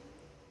it.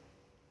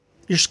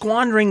 You're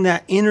squandering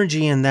that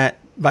energy and that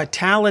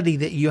vitality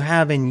that you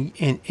have in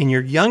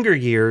your younger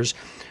years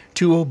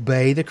to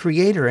obey the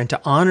Creator and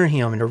to honor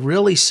Him and to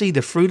really see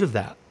the fruit of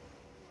that.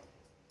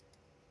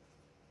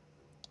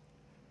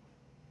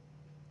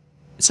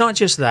 It's not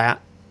just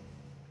that.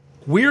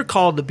 We're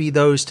called to be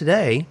those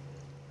today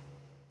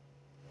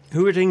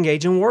who are to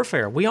engage in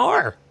warfare. We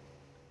are.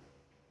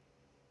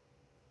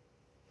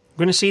 We're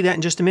going to see that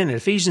in just a minute.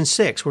 Ephesians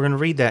 6, we're going to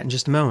read that in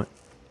just a moment.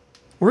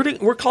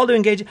 We're called to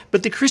engage,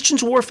 but the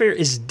Christian's warfare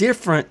is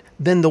different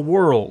than the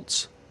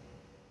world's.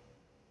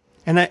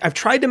 And I've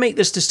tried to make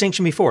this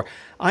distinction before.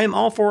 I am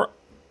all for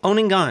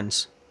owning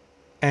guns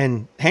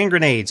and hand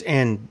grenades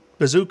and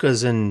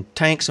bazookas and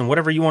tanks and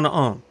whatever you want to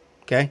own.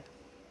 Okay,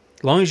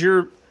 long as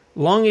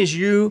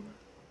you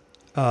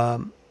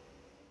are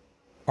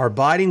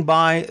abiding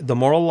by the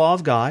moral law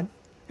of God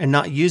and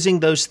not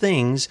using those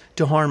things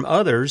to harm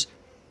others,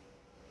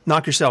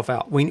 knock yourself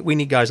out. We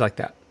need guys like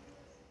that.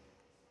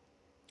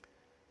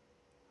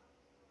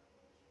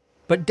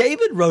 But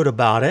David wrote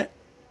about it.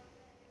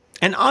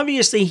 And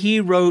obviously he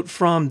wrote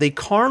from the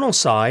carnal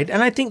side,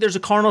 and I think there's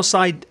a carnal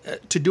side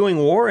to doing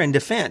war and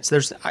defense.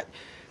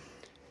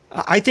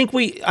 I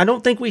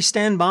don't think we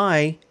stand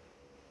by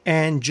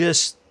and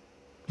just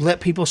let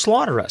people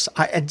slaughter us.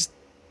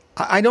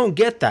 I don't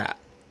get that.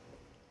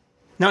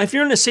 Now, if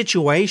you're in a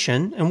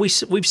situation, and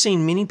we've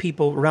seen many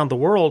people around the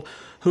world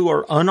who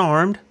are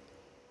unarmed,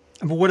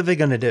 but what are they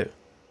going to do?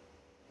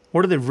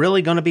 What are they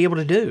really going to be able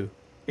to do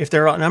if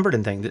they're outnumbered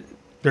and things?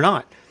 They're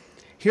not.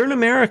 Here in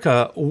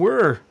America,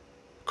 we're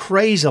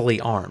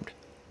crazily armed.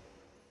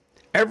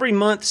 Every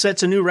month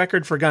sets a new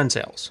record for gun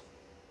sales,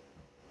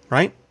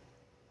 right?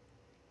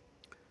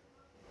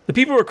 The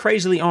people are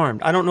crazily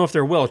armed. I don't know if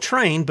they're well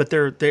trained, but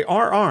they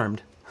are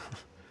armed.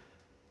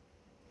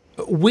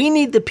 We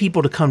need the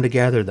people to come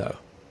together, though.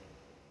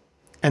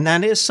 And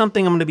that is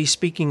something I'm going to be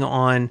speaking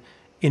on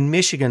in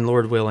Michigan,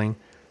 Lord willing,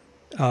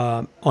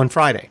 on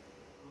Friday.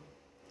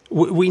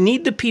 We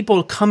need the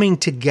people coming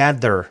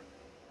together.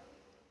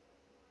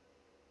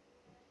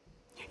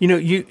 You know,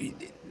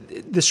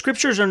 the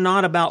scriptures are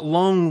not about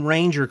Lone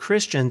Ranger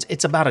Christians.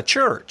 It's about a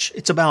church.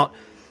 It's about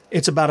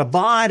a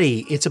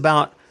body. It's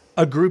about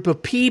a group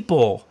of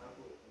people,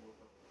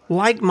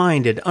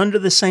 like-minded, under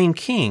the same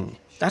king.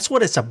 That's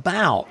what it's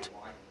about.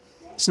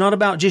 It's not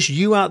about just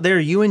you out there,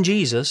 you and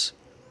Jesus.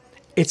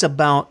 It's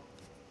about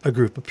a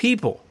group of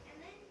people.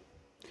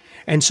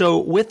 And so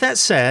with that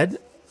said,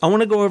 I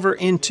want to go over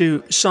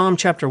into Psalm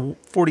chapter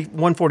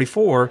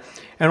 144,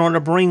 and I want to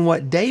bring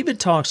what David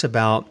talks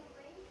about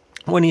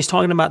when he's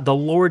talking about the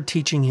Lord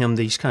teaching him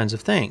these kinds of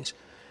things.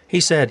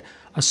 He said,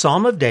 a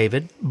psalm of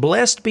David,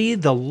 blessed be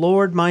the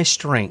Lord my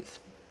strength,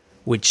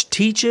 which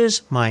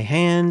teaches my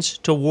hands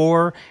to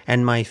war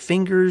and my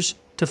fingers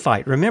to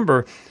fight.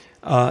 Remember,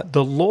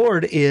 the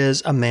Lord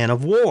is a man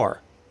of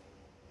war.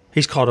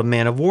 He's called a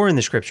man of war in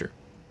the scripture.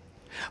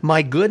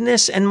 My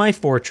goodness and my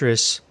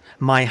fortress,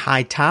 my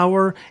high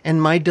tower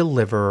and my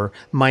deliverer,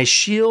 my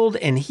shield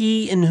and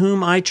he in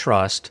whom I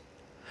trust,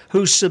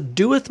 who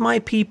subdueth my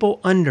people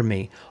under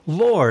me.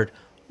 Lord,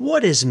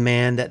 What is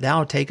man that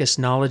thou takest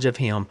knowledge of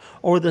him,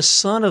 or the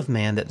son of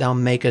man that thou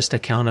makest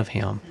account of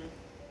him?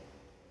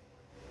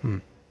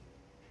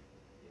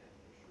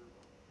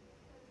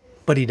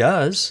 But he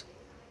does.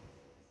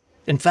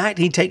 In fact,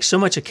 he takes so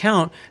much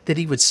account that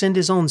he would send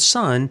his own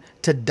son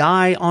to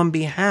die on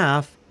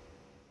behalf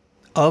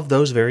of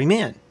those very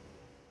men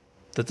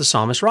that the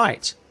psalmist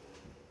writes.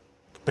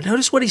 But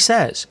notice what he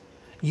says.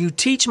 You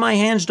teach my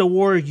hands to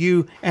war,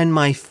 you, and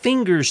my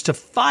fingers to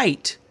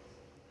fight.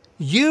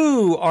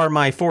 You are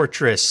my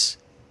fortress.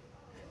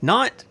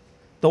 Not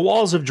the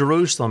walls of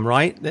Jerusalem,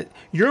 right?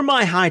 You're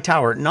my high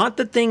tower, not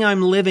the thing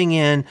I'm living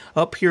in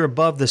up here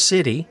above the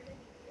city.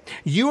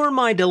 You are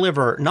my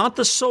deliverer, not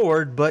the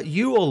sword, but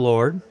you, O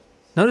Lord.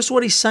 Notice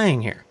what he's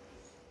saying here.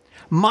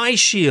 My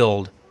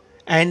shield,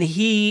 and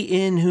he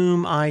in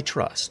whom I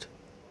trust.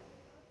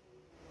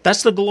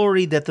 That's the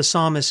glory that the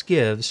psalmist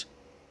gives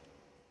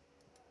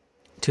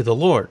to the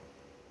Lord.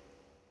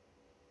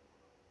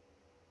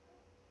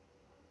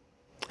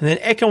 And then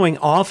echoing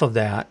off of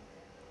that,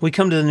 we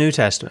come to the New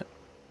Testament.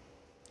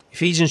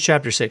 Ephesians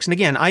chapter 6. And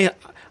again,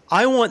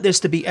 I want this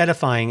to be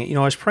edifying. You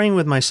know, I was praying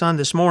with my son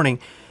this morning,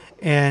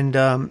 and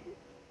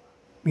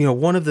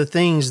one of the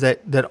things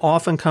that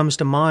often comes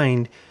to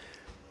mind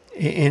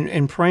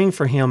in praying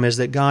for him is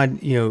that God,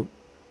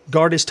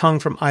 guard his tongue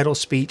from idle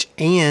speech,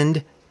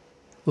 and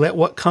let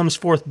what comes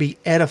forth be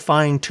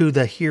edifying to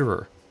the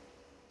hearer.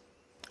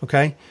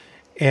 Okay,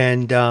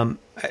 and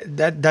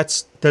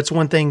that's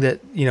one thing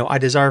that I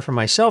desire for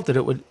myself,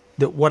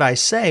 that what I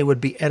say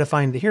would be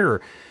edifying to the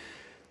hearer.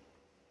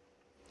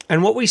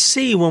 And what we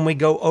see when we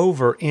go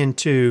over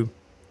into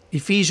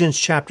Ephesians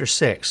chapter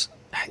 6.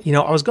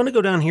 I was going to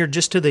go down here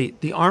just to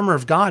the armor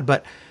of God,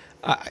 but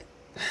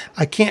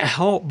I can't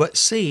help but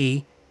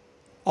see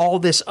all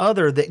this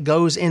other that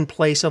goes in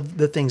place of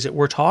the things that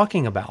we're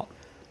talking about.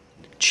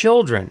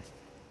 Children,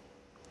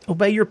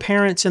 obey your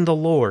parents in the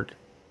Lord.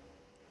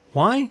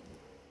 Why?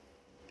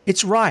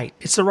 It's right.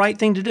 It's the right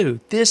thing to do.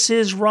 This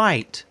is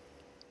right.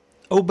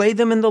 Obey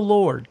them in the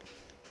Lord.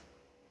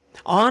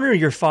 Honor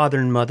your father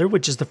and mother,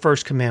 which is the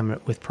first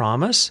commandment with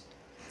promise,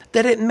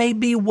 that it may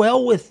be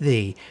well with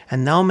thee,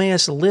 and thou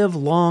mayest live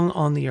long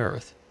on the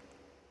earth.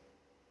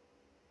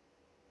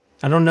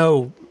 I don't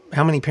know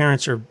how many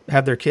parents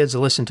have their kids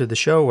listen to the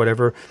show or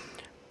whatever,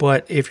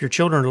 but if your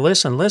children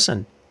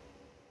listen.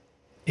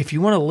 If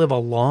you want to live a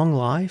long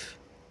life,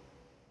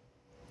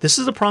 this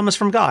is a promise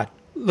from God.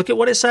 Look at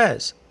what it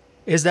says.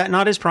 Is that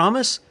not his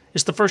promise?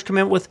 It's the first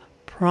commandment with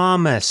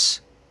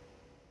promise.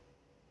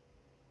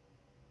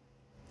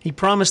 He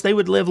promised they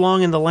would live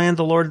long in the land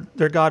the Lord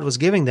their God was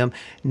giving them.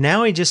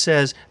 Now he just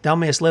says, thou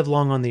mayest live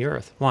long on the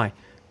earth. Why?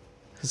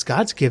 Because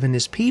God's given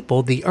his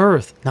people the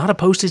earth, not a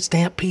postage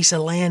stamp piece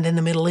of land in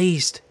the Middle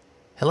East.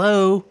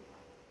 Hello?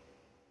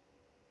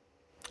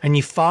 And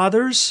you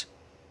fathers,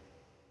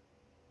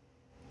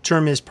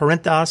 term is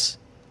parentas.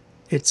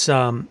 It's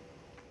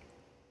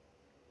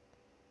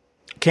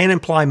can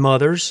imply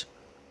mothers,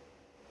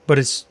 but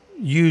it's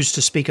used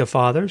to speak of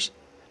fathers.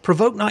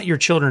 Provoke not your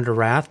children to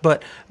wrath,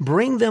 but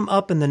bring them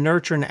up in the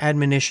nurture and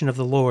admonition of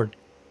the Lord.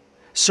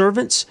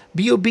 Servants,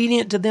 be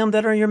obedient to them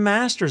that are your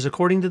masters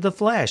according to the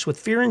flesh, with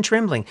fear and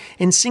trembling,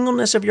 in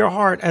singleness of your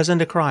heart as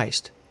unto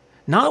Christ.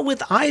 Not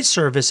with eye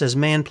service as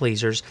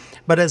man-pleasers,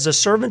 but as the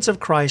servants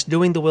of Christ,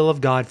 doing the will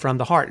of God from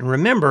the heart. And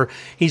remember,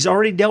 he's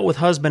already dealt with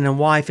husband and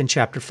wife in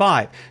chapter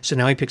 5. So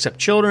now he picks up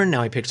children.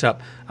 Now he picks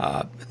up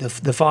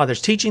the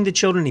father's teaching the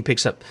children. He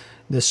picks up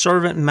the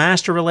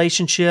servant-master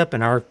relationship.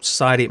 In our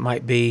society, it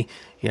might be,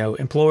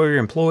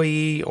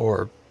 employer-employee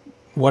or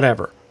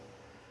whatever.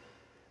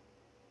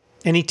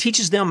 And he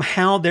teaches them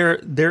how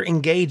they're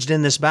engaged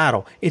in this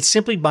battle. It's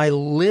simply by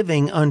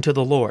living unto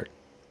the Lord.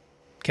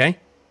 Okay?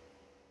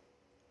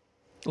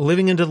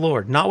 Living unto the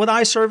Lord, not with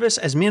eye service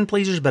as men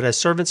pleasers, but as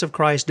servants of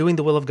Christ, doing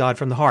the will of God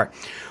from the heart,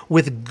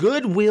 with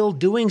good will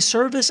doing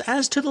service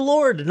as to the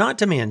Lord, not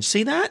to men.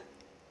 See that?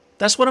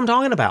 That's what I'm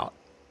talking about.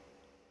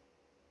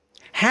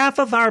 Half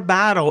of our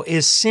battle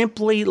is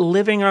simply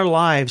living our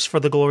lives for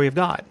the glory of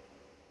God,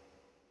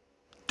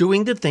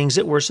 doing the things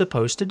that we're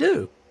supposed to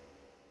do.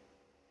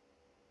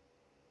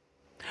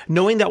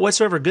 Knowing that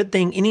whatsoever good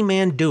thing any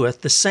man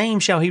doeth, the same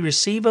shall he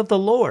receive of the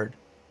Lord,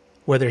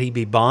 whether he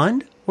be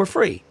bond or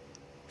free.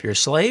 If you're a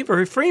slave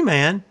or a free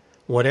man,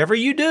 whatever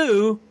you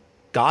do,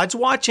 God's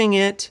watching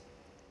it,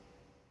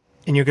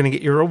 and you're going to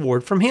get your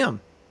reward from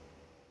him.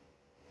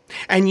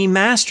 And ye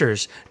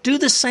masters, do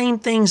the same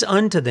things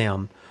unto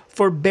them,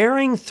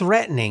 forbearing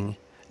threatening,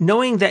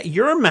 knowing that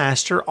your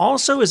master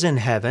also is in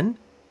heaven,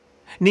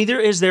 neither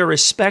is there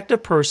respect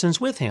of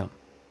persons with him.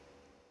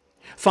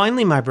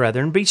 Finally, my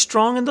brethren, be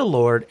strong in the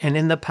Lord and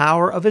in the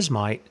power of his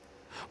might.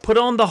 Put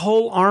on the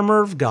whole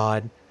armor of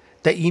God,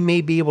 that ye may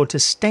be able to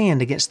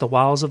stand against the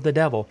wiles of the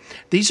devil.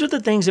 These are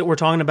the things that we're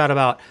talking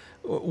about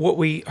what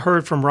we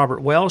heard from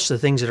Robert Welch, the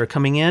things that are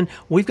coming in.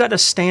 We've got to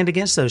stand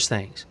against those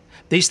things.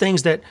 These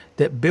things that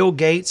Bill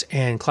Gates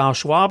and Klaus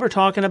Schwab are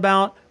talking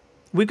about,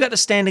 we've got to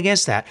stand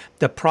against that.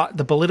 The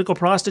political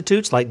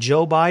prostitutes like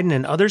Joe Biden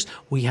and others,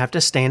 we have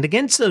to stand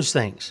against those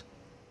things.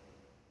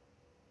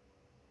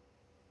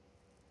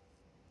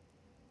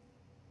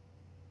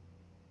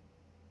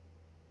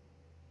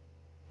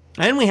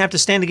 And we have to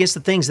stand against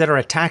the things that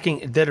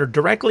are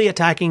directly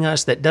attacking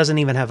us, that doesn't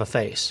even have a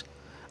face.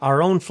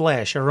 Our own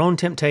flesh, our own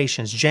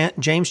temptations.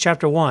 James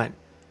chapter 1.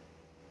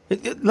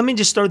 Let me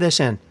just throw this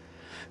in.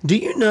 Do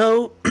you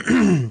know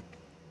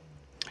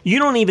you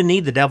don't even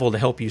need the devil to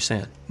help you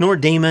sin, nor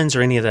demons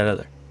or any of that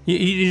other.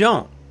 You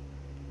don't.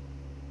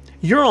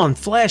 Your own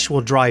flesh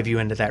will drive you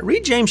into that.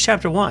 Read James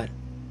chapter 1.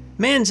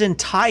 Man's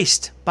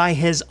enticed by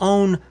his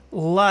own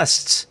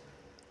lusts.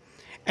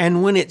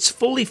 And when it's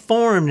fully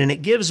formed and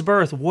it gives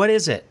birth, what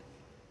is it?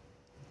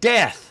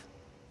 Death.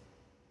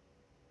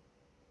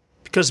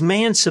 Because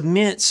man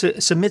submits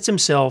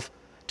himself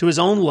to his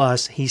own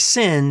lust, he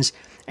sins,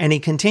 and he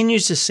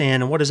continues to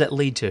sin, and what does that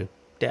lead to?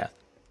 Death.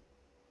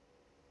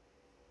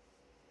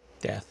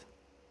 Death.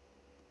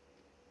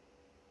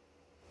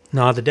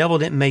 No, the devil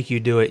didn't make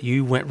you do it.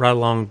 You went right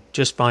along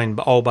just fine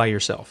all by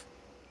yourself.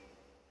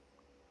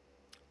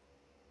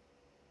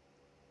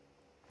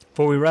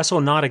 For we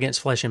wrestle not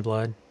against flesh and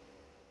blood.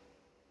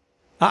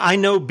 I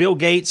know Bill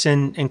Gates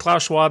and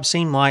Klaus Schwab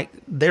seem like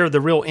they're the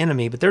real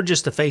enemy, but they're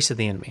just the face of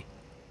the enemy.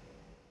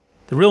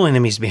 The real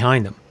enemy's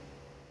behind them.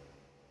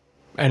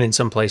 And in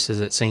some places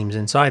it seems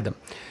inside them.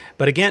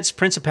 But against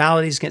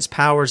principalities, against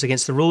powers,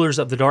 against the rulers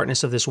of the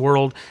darkness of this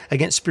world,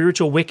 against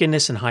spiritual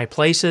wickedness in high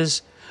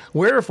places.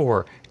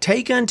 Wherefore,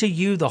 take unto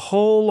you the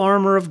whole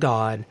armor of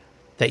God,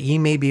 that ye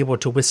may be able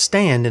to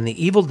withstand in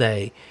the evil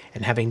day,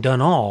 and having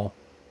done all,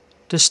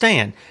 to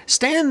stand.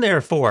 Stand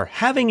therefore,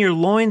 having your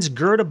loins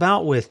girt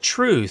about with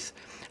truth,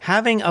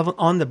 having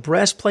on the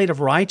breastplate of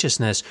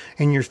righteousness,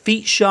 and your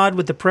feet shod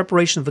with the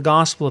preparation of the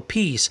gospel of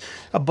peace.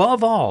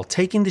 Above all,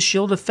 taking the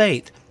shield of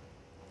faith,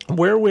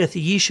 wherewith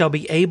ye shall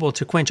be able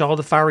to quench all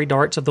the fiery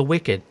darts of the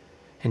wicked,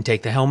 and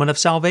take the helmet of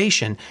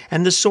salvation,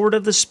 and the sword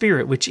of the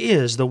Spirit, which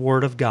is the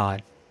word of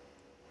God.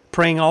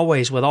 Praying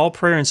always with all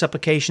prayer and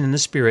supplication in the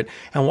Spirit,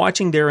 and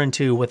watching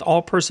thereunto with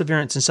all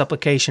perseverance and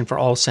supplication for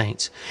all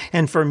saints.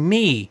 And for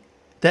me,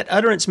 that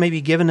utterance may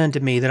be given unto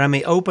me, that I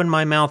may open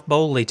my mouth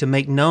boldly to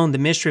make known the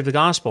mystery of the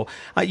gospel.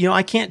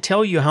 I can't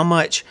tell you how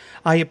much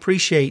I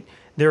appreciate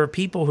there are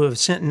people who have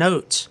sent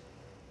notes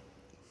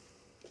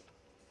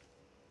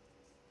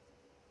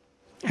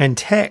and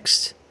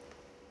text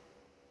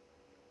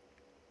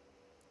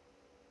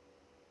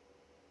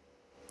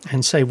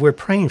and say, we're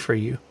praying for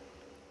you.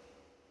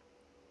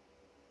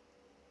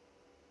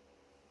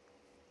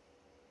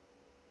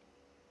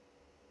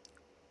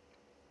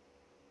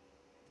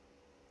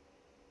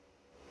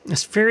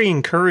 It's very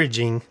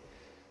encouraging.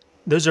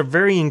 Those are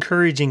very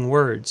encouraging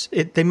words.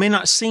 They may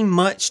not seem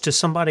much to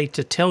somebody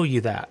to tell you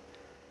that,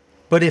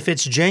 but if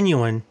it's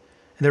genuine, and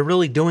they're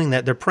really doing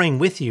that, they're praying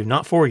with you,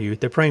 not for you.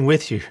 They're praying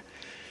with you.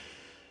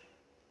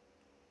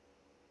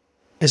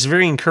 It's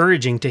very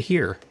encouraging to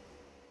hear.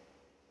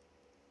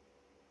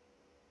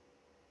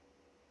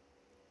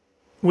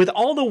 With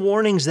all the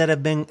warnings that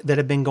have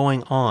been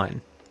going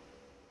on,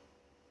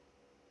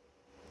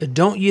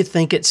 don't you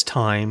think it's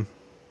time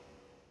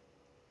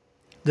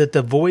that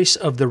the voice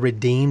of the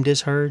redeemed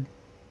is heard?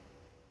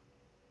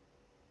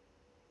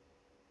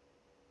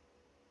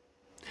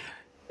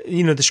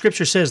 The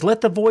scripture says,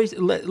 let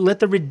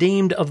the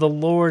redeemed of the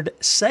Lord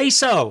say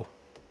so.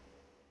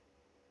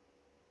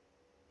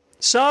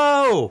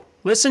 So,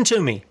 listen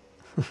to me.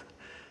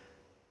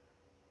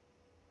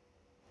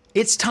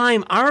 It's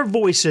time our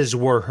voices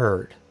were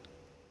heard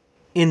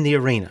in the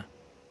arena.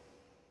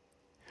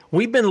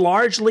 We've been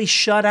largely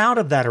shut out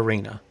of that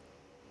arena.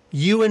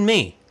 You and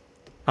me.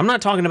 I'm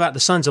not talking about the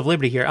Sons of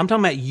Liberty here. I'm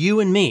talking about you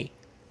and me.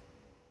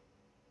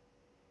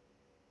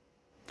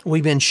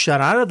 We've been shut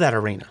out of that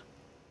arena.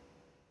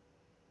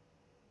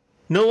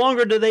 No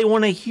longer do they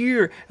want to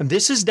hear. And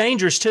this is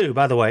dangerous too,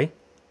 by the way.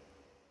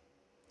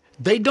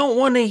 They don't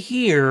want to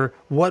hear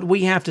what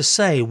we have to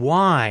say.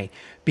 Why?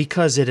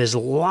 Because it is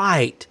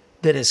light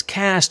that is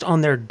cast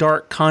on their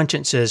dark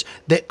consciences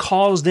that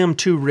calls them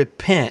to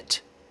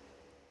repent,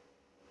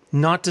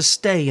 not to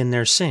stay in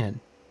their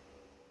sin.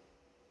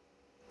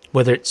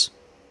 Whether it's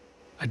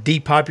a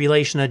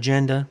depopulation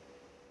agenda,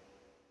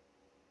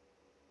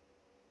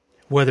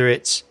 whether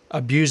it's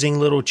abusing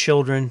little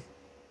children,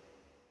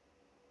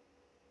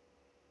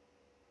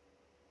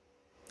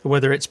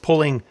 whether it's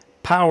pulling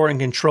power and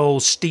control,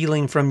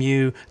 stealing from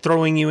you,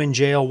 throwing you in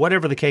jail,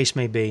 whatever the case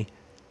may be.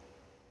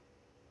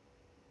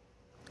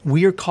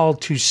 We are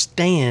called to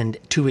stand,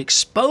 to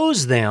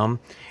expose them,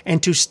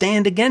 and to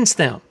stand against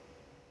them,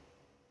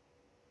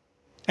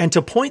 and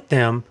to point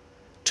them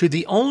to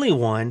the only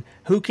one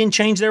who can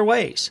change their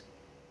ways.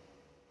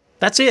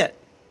 That's it.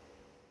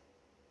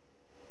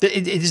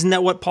 Isn't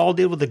that what Paul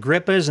did with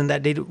Agrippa? Isn't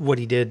that what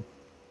he did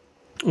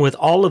with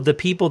all of the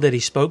people that he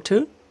spoke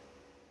to?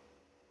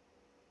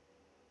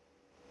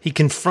 He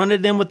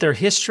confronted them with their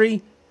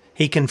history.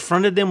 He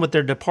confronted them with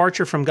their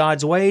departure from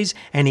God's ways,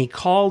 and he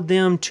called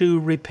them to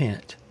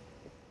repent.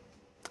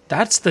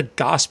 That's the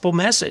gospel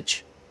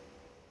message.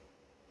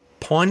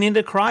 Pointing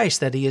to Christ,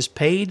 that he has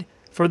paid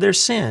for their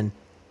sin,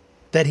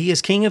 that he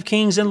is King of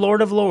Kings and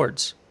Lord of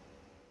Lords.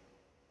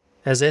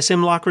 As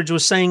S.M. Lockridge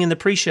was saying in the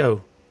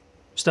pre-show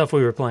stuff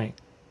we were playing.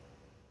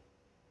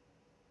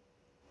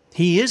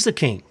 He is the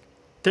king.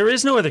 There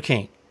is no other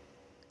king.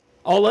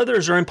 All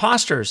others are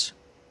imposters.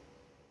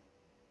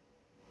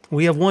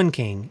 We have one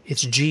king.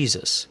 It's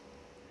Jesus.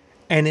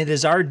 And it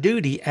is our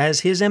duty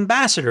as his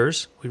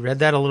ambassadors. We read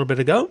that a little bit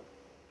ago.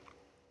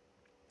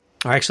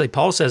 Or actually,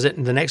 Paul says it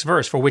in the next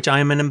verse, for which I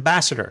am an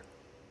ambassador.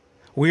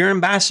 We are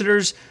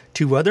ambassadors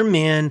to other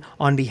men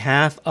on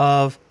behalf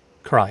of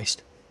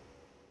Christ,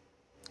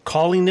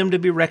 calling them to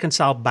be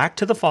reconciled back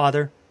to the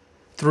Father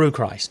through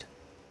Christ.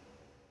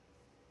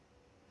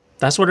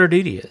 That's what our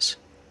duty is.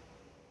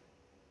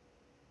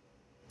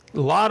 A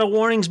lot of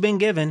warnings been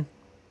given.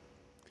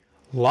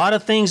 A lot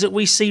of things that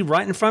we see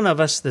right in front of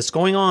us that's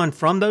going on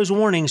from those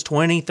warnings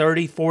 20,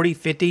 30, 40,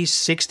 50,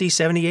 60,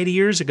 70, 80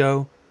 years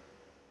ago.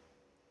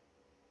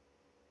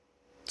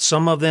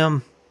 Some of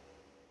them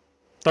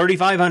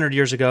 3,500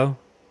 years ago,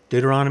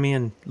 Deuteronomy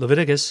and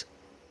Leviticus.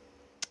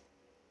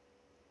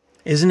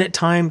 Isn't it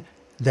time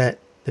that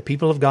the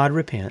people of God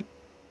repent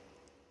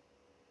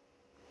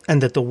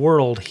and that the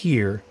world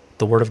hear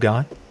the word of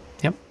God?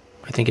 Yep,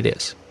 I think it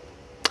is.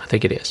 I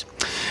think it is.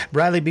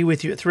 Bradley be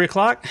with you at 3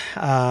 o'clock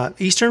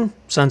Eastern,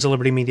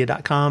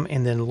 sonsoflibertymedia.com,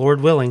 and then,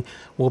 Lord willing,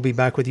 we'll be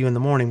back with you in the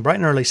morning, bright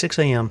and early, 6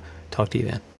 a.m. Talk to you then.